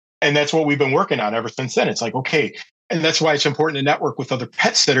 So, and that's what we've been working on ever since then. It's like, okay. And that's why it's important to network with other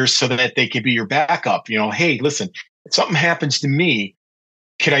pet sitters so that they can be your backup. Hey, listen, if something happens to me,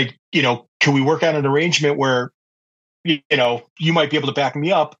 can we work out an arrangement where, you might be able to back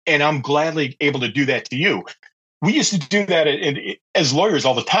me up, and I'm gladly able to do that to you. We used to do that as lawyers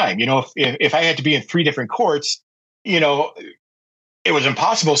all the time. If I had to be in 3 different courts, it was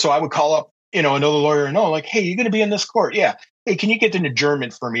impossible. So I would call up, another lawyer and like, hey, you're going to be in this court. Yeah. Hey, can you get an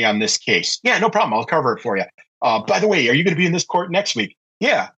adjournment for me on this case? Yeah, no problem. I'll cover it for you. By the way, are you going to be in this court next week?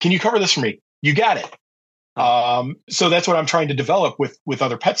 Yeah. Can you cover this for me? You got it. So that's what I'm trying to develop with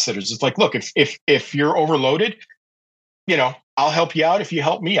other pet sitters. It's like, look, if you're overloaded, I'll help you out if you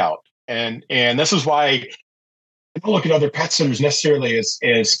help me out. And this is why I don't look at other pet sitters necessarily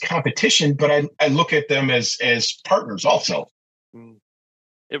as competition, but I look at them as partners also.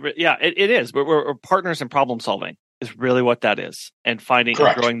 It is. We're partners in problem solving. Is really what that is, and finding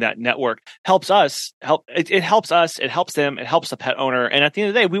and growing that network helps us. It helps us. It helps them. It helps the pet owner. And at the end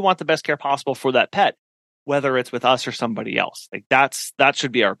of the day, we want the best care possible for that pet, whether it's with us or somebody else. Like, that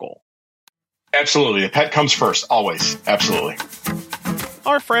should be our goal. Absolutely, the pet comes first, always. Absolutely.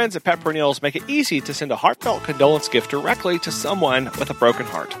 Our friends at Pet Perennials make it easy to send a heartfelt condolence gift directly to someone with a broken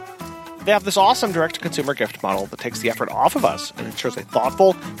heart. They have this awesome direct-to-consumer gift model that takes the effort off of us and ensures a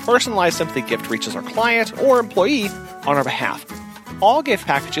thoughtful, personalized sympathy gift reaches our client or employee on our behalf. All gift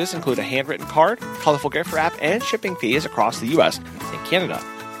packages include a handwritten card, colorful gift wrap, and shipping fees across the U.S. and Canada.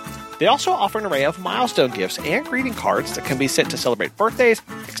 They also offer an array of milestone gifts and greeting cards that can be sent to celebrate birthdays,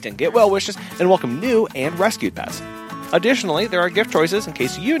 extend get-well wishes, and welcome new and rescued pets. Additionally, there are gift choices in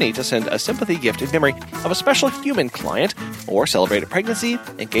case you need to send a sympathy gift in memory of a special human client or celebrate a pregnancy,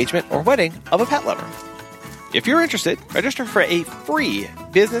 engagement, or wedding of a pet lover. If you're interested, register for a free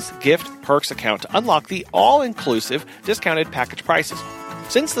Business Gift Perks account to unlock the all-inclusive discounted package prices.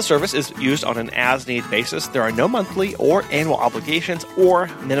 Since the service is used on an as-need basis, there are no monthly or annual obligations or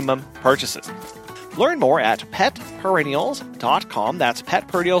minimum purchases. Learn more at petperennials.com. That's Pet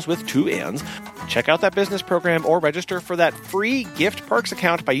Perennials with 2 N's. Check out that business program or register for that free Gift Perks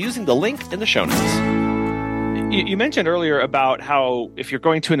account by using the link in the show notes. You mentioned earlier about how if you're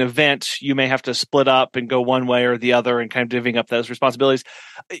going to an event, you may have to split up and go one way or the other and kind of divvying up those responsibilities.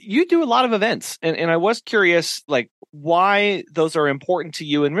 You do a lot of events, and I was curious, like, why those are important to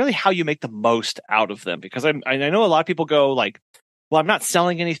you and really how you make the most out of them. Because I know a lot of people go like, well, I'm not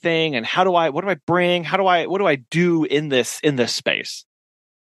selling anything, and what do I bring? What do I do in this space?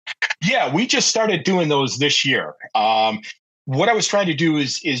 Yeah, we just started doing those this year. What I was trying to do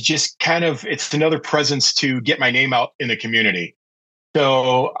is just kind of, it's another presence to get my name out in the community.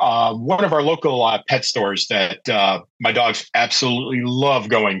 So one of our local pet stores that my dogs absolutely love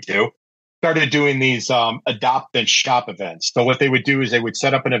going to started doing these adopt and shop events. So what they would do is they would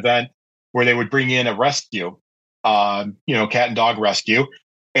set up an event where they would bring in a rescue, cat and dog rescue,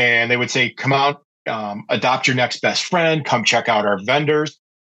 and they would say, come out, adopt your next best friend, come check out our vendors.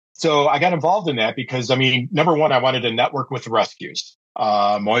 So I got involved in that because, number one, I wanted to network with the rescues.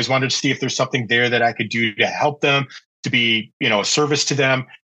 Always wanted to see if there's something there that I could do to help them, to be, a service to them.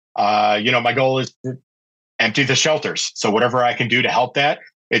 My goal is to empty the shelters. So whatever I can do to help that,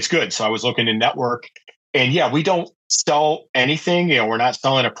 it's good. So I was looking to network. And yeah, we don't sell anything. We're not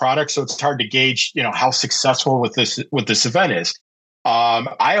selling a product. So it's hard to gauge, how successful with this event is.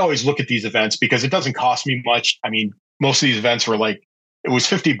 I always look at these events because it doesn't cost me much. Most of these events were like, it was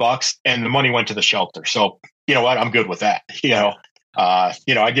 $50 and the money went to the shelter. So, you know what? I'm good with that. I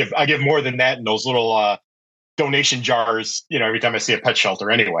give more than that in those little donation jars, every time I see a pet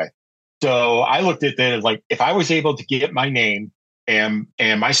shelter anyway. So I looked at that like, if I was able to get my name and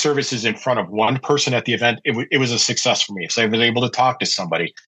my service is in front of one person at the event, it was a success for me. So I was able to talk to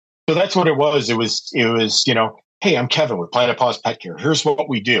somebody. So that's what it was. It was, hey, I'm Kevin with Planet Paws Pet Care. Here's what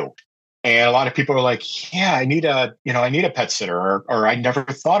we do. And a lot of people are like, yeah, I need a pet sitter, or I never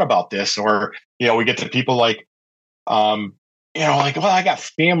thought about this. Or, we get to people like, well, I got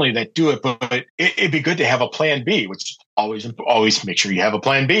family that do it, but it'd be good to have a plan B, which always make sure you have a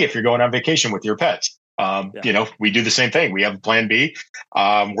plan B if you're going on vacation with your pets. We do the same thing. We have a plan B.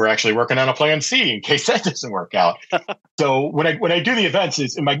 We're actually working on a plan C in case that doesn't work out. So when I do the events,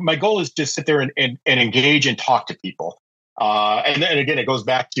 my goal is to sit there and engage and talk to people. And again, it goes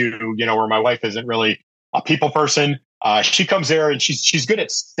back to, where my wife isn't really a people person. She comes there and she's good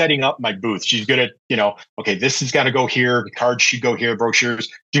at setting up my booth. She's good at, okay, this has got to go here. The cards should go here, brochures.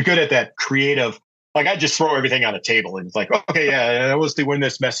 She's good at that creative. Like, I just throw everything on a table and it's like, okay, yeah, let's do win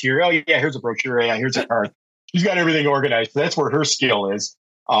this mess here. Oh yeah, here's a brochure. Yeah, here's a card. She's got everything organized. That's where her skill is.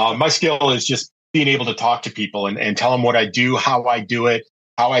 My skill is just being able to talk to people and tell them what I do, how I do it,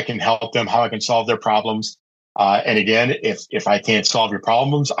 how I can help them, how I can solve their problems. And again, if I can't solve your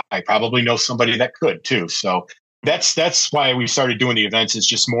problems, I probably know somebody that could too. So that's why we started doing the events. It's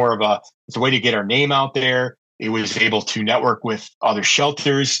just more of it's a way to get our name out there. It was able to network with other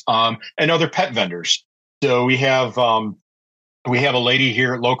shelters and other pet vendors. So we have a lady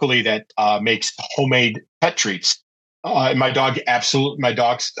here locally that makes homemade pet treats. And my dogs,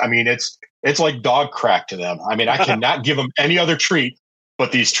 I mean, it's like dog crack to them. I mean, I cannot give them any other treat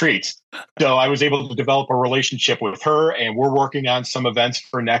but these treats. So I was able to develop a relationship with her, and we're working on some events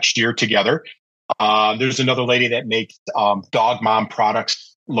for next year together. There's another lady that makes dog mom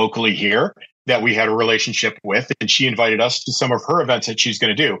products locally here that we had a relationship with, and she invited us to some of her events that she's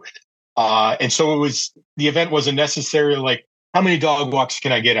going to do. And so the event wasn't necessarily like, how many dog walks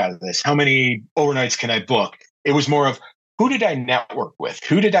can I get out of this? How many overnights can I book? It was more of, who did I network with?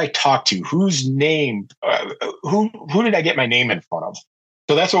 Who did I talk to? Whose name? Who did I get my name in front of?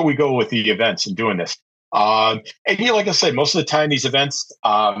 So that's what we go with the events and doing this. And like I said, most of the time these events,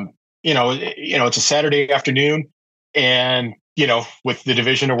 it's a Saturday afternoon, and with the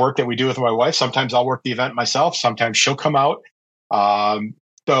division of work that we do with my wife, sometimes I'll work the event myself. Sometimes she'll come out. All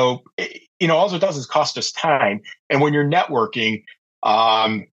it does is cost us time. And when you're networking,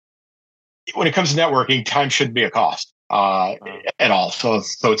 when it comes to networking, time shouldn't be a cost at all. So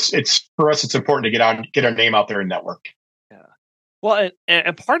it's for us, it's important to get our name out there and network. Yeah. Well,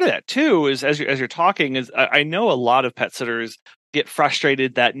 and part of that too is as you're talking is I know a lot of pet sitters get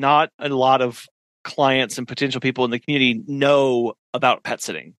frustrated that not a lot of clients and potential people in the community know about pet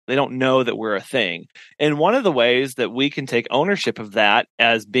sitting. They don't know that we're a thing. And one of the ways that we can take ownership of that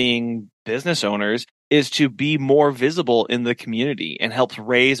as being business owners is to be more visible in the community and help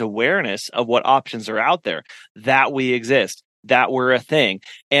raise awareness of what options are out there, that we exist, that we're a thing.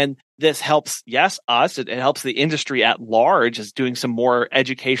 And this helps, us, it helps the industry at large as doing some more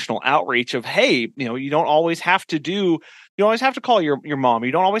educational outreach of, hey, you don't always have to call your mom.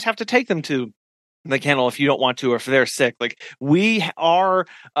 You don't always have to take them to the kennel if you don't want to, or if they're sick. Like, we are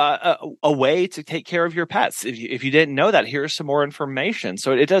a way to take care of your pets. If you didn't know that, here's some more information.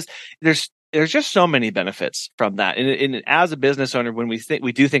 So it does. There's just so many benefits from that. And as a business owner, when we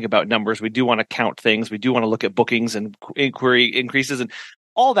do think about numbers, we do want to count things. We do want to look at bookings and inquiry increases, and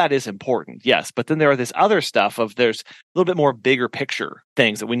all that is important. Yes, but then there are this other stuff there's a little bit more bigger picture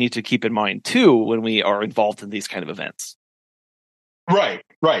things that we need to keep in mind too when we are involved in these kind of events. Right.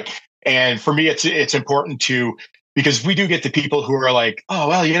 And for me, it's important because we do get the people who are like, oh,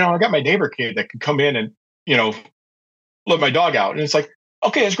 well, I got my neighbor kid that can come in and, let my dog out. And it's like,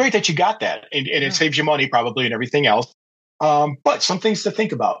 okay, it's great that you got that. And it saves you money probably and everything else. But some things to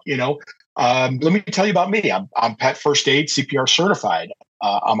think about, let me tell you about me. I'm Pet First Aid CPR certified.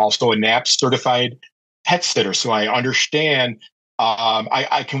 I'm also a NAPS certified pet sitter. So I understand,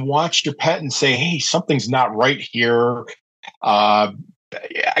 I can watch your pet and say, hey, something's not right here.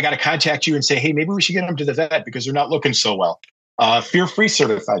 I got to contact you and say, hey, maybe we should get them to the vet because they're not looking so well. Fear-free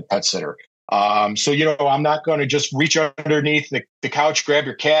certified pet sitter. So, I'm not going to just reach underneath the couch, grab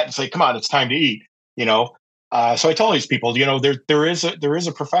your cat and say, come on, it's time to eat, So I tell these people, there is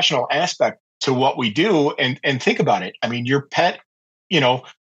a professional aspect to what we do, and think about it. I mean, your pet, for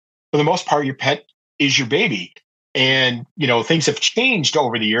the most part, your pet is your baby. And, things have changed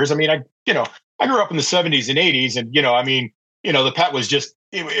over the years. I mean, I grew up in the 70s and 80s, and, the pet was just,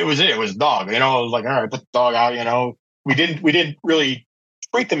 it was a dog, it was like, all right, put the dog out, we didn't really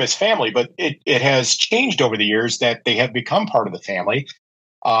treat them as family, but it has changed over the years that they have become part of the family.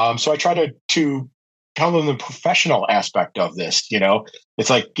 So I try to tell them the professional aspect of this, it's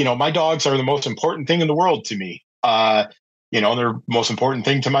like, my dogs are the most important thing in the world to me. They're the most important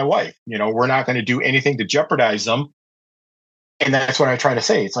thing to my wife. We're not going to do anything to jeopardize them. And that's what I try to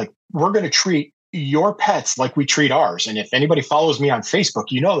say. It's like, we're going to treat your pets like we treat ours. And if anybody follows me on Facebook,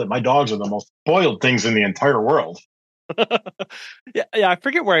 you know that my dogs are the most spoiled things in the entire world. Yeah, I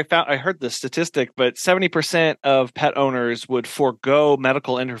forget where I heard the statistic, but 70% of pet owners would forego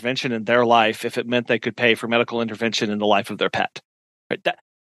medical intervention in their life if it meant they could pay for medical intervention in the life of their pet. Right?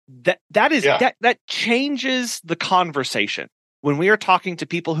 That changes the conversation when we are talking to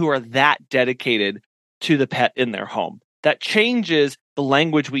people who are that dedicated to the pet in their home. That changes the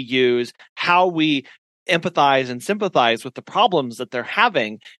language we use, how we empathize and sympathize with the problems that they're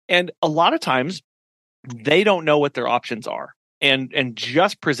having. And a lot of times they don't know what their options are. And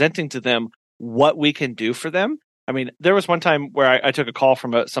just presenting to them what we can do for them. I mean, there was one time where I took a call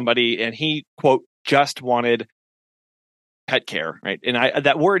from somebody and he, quote, just wanted pet care, right? And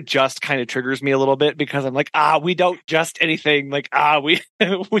that word just kind of triggers me a little bit because I'm like, we don't just anything. Like, we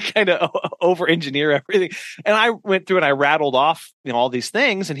kind of over engineer everything. And I went through and I rattled off, all these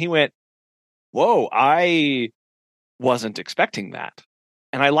things. And he went, whoa, I wasn't expecting that.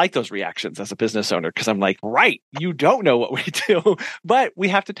 And I like those reactions as a business owner because I'm like, right, you don't know what we do, but we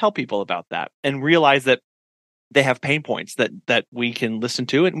have to tell people about that and realize that they have pain points that we can listen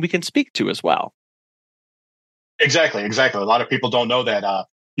to and we can speak to as well. Exactly. A lot of people don't know that.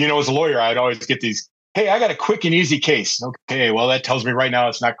 As a lawyer, I'd always get these, hey, I got a quick and easy case. Okay, well, that tells me right now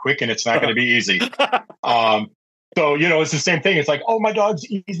it's not quick and it's not going to be easy. So, it's the same thing. It's like, oh, my dog's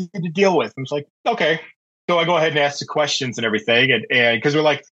easy to deal with. I'm just like, okay. So I go ahead and ask the questions and everything. And because they're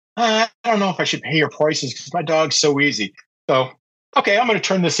like, I don't know if I should pay your prices because my dog's so easy. So, okay, I'm going to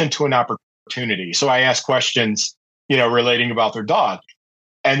turn this into an opportunity. So I ask questions, relating about their dog.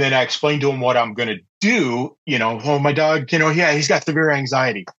 And then I explain to them what I'm going to do. Oh, my dog, he's got severe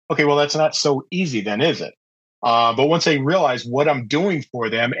anxiety. Okay, well, that's not so easy then, is it? But once they realize what I'm doing for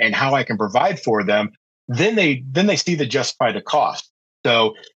them and how I can provide for them, then they see the justify the cost.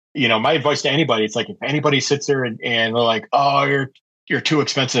 So, my advice to anybody, it's like, if anybody sits there and they're like, oh, you're too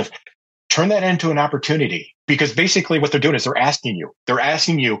expensive, turn that into an opportunity. Because basically what they're doing is they're asking you,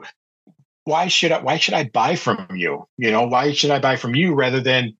 why should I buy from you? Why should I buy from you rather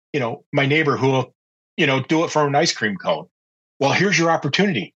than, my neighbor who will, do it for an ice cream cone? Well, here's your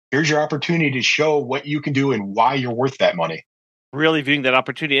opportunity. Here's your opportunity to show what you can do and why you're worth that money. Really viewing that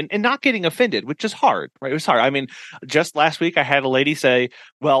opportunity and not getting offended, which is hard, right? It was hard. I mean, just last week I had a lady say,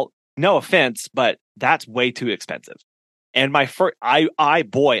 well, no offense, but that's way too expensive. And my first, I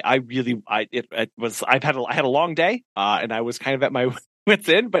had a long day and I was kind of at my wits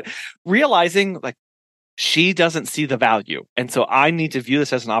end, but realizing like she doesn't see the value. And so I need to view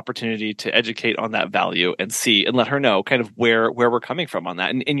this as an opportunity to educate on that value and see and let her know kind of where we're coming from on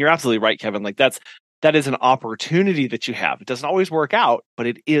that. And you're absolutely right, Kevin. Like that is an opportunity that you have. It doesn't always work out, but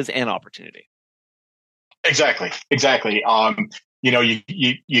it is an opportunity. Exactly. You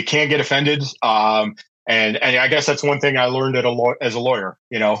can't get offended. And I guess that's one thing I learned as a lawyer.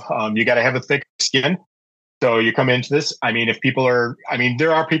 You got to have a thick skin. So you come into this. I mean,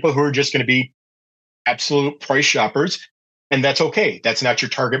 there are people who are just going to be absolute price shoppers, and that's okay. That's not your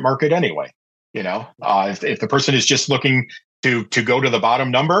target market anyway. If the person is just looking to go to the bottom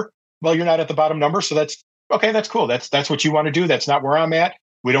number, well, you're not at the bottom number. So that's okay. That's cool. That's what you want to do. That's not where I'm at.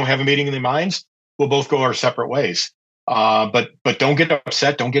 We don't have a meeting in the minds. We'll both go our separate ways. But don't get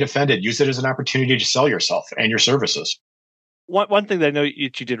upset. Don't get offended. Use it as an opportunity to sell yourself and your services. One thing that I know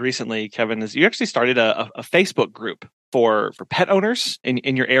you did recently, Kevin, is you actually started a Facebook group for pet owners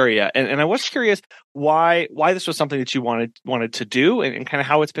in your area. And I was curious why this was something that you wanted to do and kind of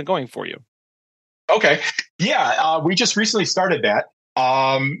how it's been going for you. Okay. Yeah. We just recently started that.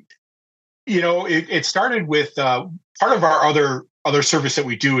 It started with part of our other service that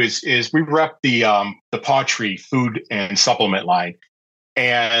we do is we rep the Paw Tree food and supplement line.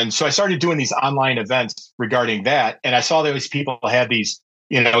 And so I started doing these online events regarding that. And I saw that these people had these,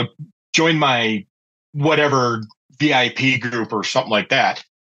 join my whatever VIP group or something like that.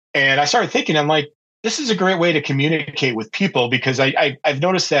 And I started thinking, I'm like, this is a great way to communicate with people because I've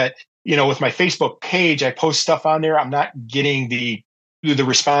noticed that, with my Facebook page, I post stuff on there. I'm not getting the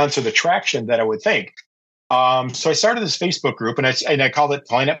response or the traction that I would think. So I started this Facebook group and I called it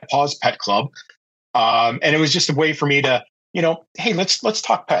Planet Paws Pet Club. And it was just a way for me to, hey, let's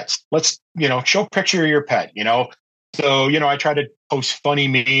talk pets. Let's, show a picture of your pet, So, I try to post funny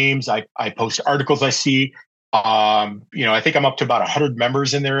memes. I post articles I see. I think I'm up to about 100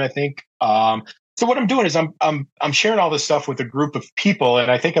 members in there, I think. So what I'm doing is I'm sharing all this stuff with a group of people, and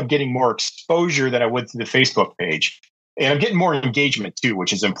I think I'm getting more exposure than I would through the Facebook page. And I'm getting more engagement too,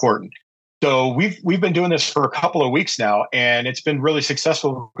 which is important. So we've been doing this for a couple of weeks now, and it's been really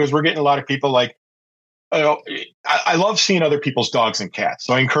successful because we're getting a lot of people like, I love seeing other people's dogs and cats.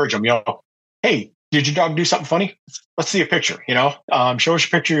 So I encourage them, hey, did your dog do something funny? Let's see a picture, show us a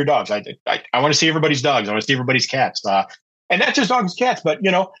picture of your dogs. I want to see everybody's dogs. I want to see everybody's cats. And not just dogs and cats, but,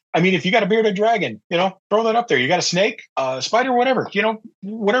 if you got a bearded dragon, throw that up there. You got a snake, spider, whatever,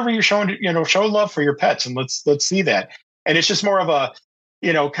 whatever you're showing, show love for your pets. And let's see that. And it's just more of a,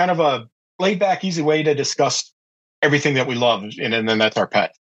 kind of a laid back, easy way to discuss everything that we love. And then that's our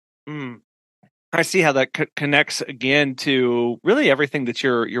pet. I see how that connects again to really everything that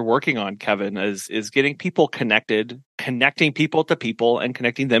you're working on, Kevin, is getting people connected, connecting people to people, and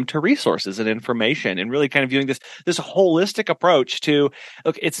connecting them to resources and information, and really kind of viewing this holistic approach to,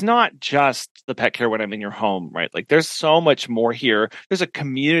 look, it's not just the pet care when I'm in your home, right? Like there's so much more here. There's a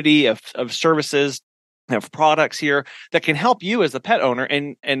community of services, of products here that can help you as the pet owner,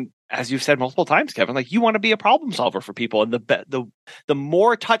 and as you've said multiple times, Kevin, like you want to be a problem solver for people, and the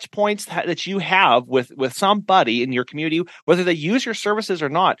more touch points that you have with somebody in your community, whether they use your services or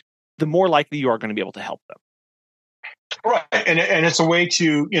not, the more likely you are going to be able to help them. Right, and it's a way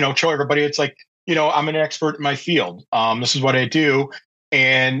to show everybody it's like I'm an expert in my field. This is what I do,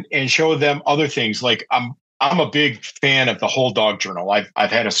 and show them other things. Like I'm a big fan of the Whole Dog Journal.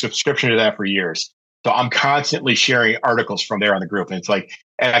 I've had a subscription to that for years. So I'm constantly sharing articles from there on the group. And it's like,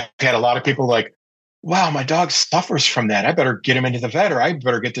 and I've had a lot of people like, wow, my dog suffers from that. I better get him into the vet, or I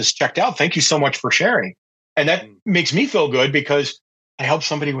better get this checked out. Thank you so much for sharing. And that makes me feel good because I helped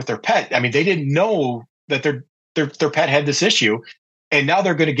somebody with their pet. I mean, they didn't know that their pet had this issue, and now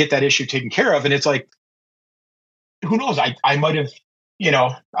they're going to get that issue taken care of. And it's like, who knows? I might have,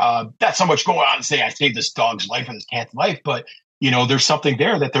 not so much go out and say I saved this dog's life or this cat's life, but there's something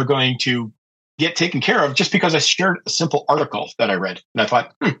there that they're going to get taken care of just because I shared a simple article that I read. And I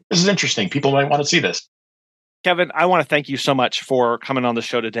thought, this is interesting. People might want to see this. Kevin, I want to thank you so much for coming on the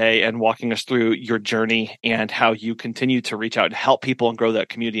show today and walking us through your journey and how you continue to reach out and help people and grow that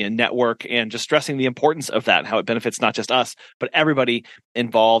community and network, and just stressing the importance of that, how it benefits not just us, but everybody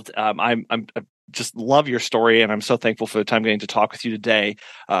involved. I'm just love your story, and I'm so thankful for the time getting to talk with you today.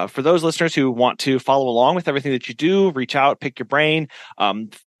 For those listeners who want to follow along with everything that you do, reach out, pick your brain.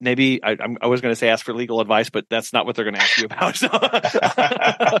 Maybe I was going to say ask for legal advice, but that's not what they're going to ask you about.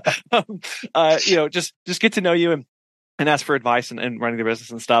 So, just get to know you and ask for advice and running their business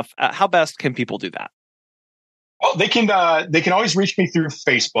and stuff. How best can people do that? Well, they can always reach me through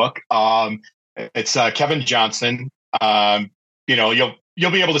Facebook. It's Kevin Johnson. You'll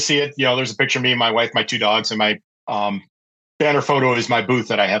be able to see it. There's a picture of me and my wife, my two dogs, and my banner photo is my booth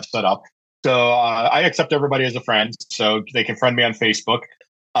that I have set up. So I accept everybody as a friend, so they can friend me on Facebook.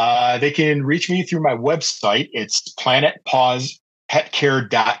 They can reach me through my website. It's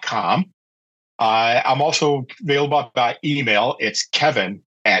planetpauspetcare.com. I'm also available by email. It's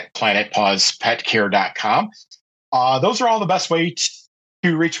kevin@planetpauspetcare.com. Those are all the best ways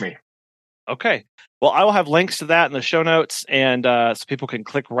to reach me. Okay. Well, I will have links to that in the show notes, and so people can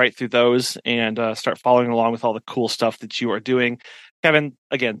click right through those and start following along with all the cool stuff that you are doing. Kevin,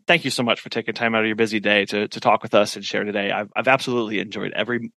 again, thank you so much for taking time out of your busy day to talk with us and share today. I've absolutely enjoyed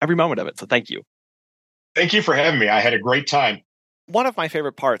every moment of it. So thank you. Thank you for having me. I had a great time. One of my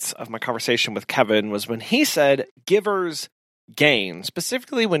favorite parts of my conversation with Kevin was when he said givers gain,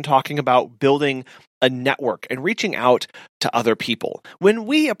 specifically when talking about building a network and reaching out to other people. When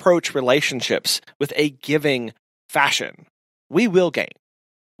we approach relationships with a giving fashion, we will gain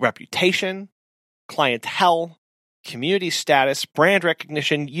reputation, clientele, community status, brand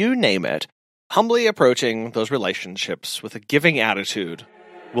recognition, you name it. Humbly approaching those relationships with a giving attitude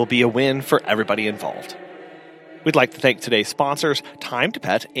will be a win for everybody involved. We'd like to thank today's sponsors, Time to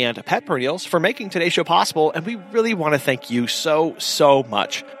Pet and Pet Perennials, for making today's show possible, and we really want to thank you so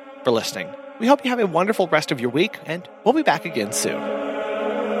much for listening. We hope you have a wonderful rest of your week, and we'll be back again soon.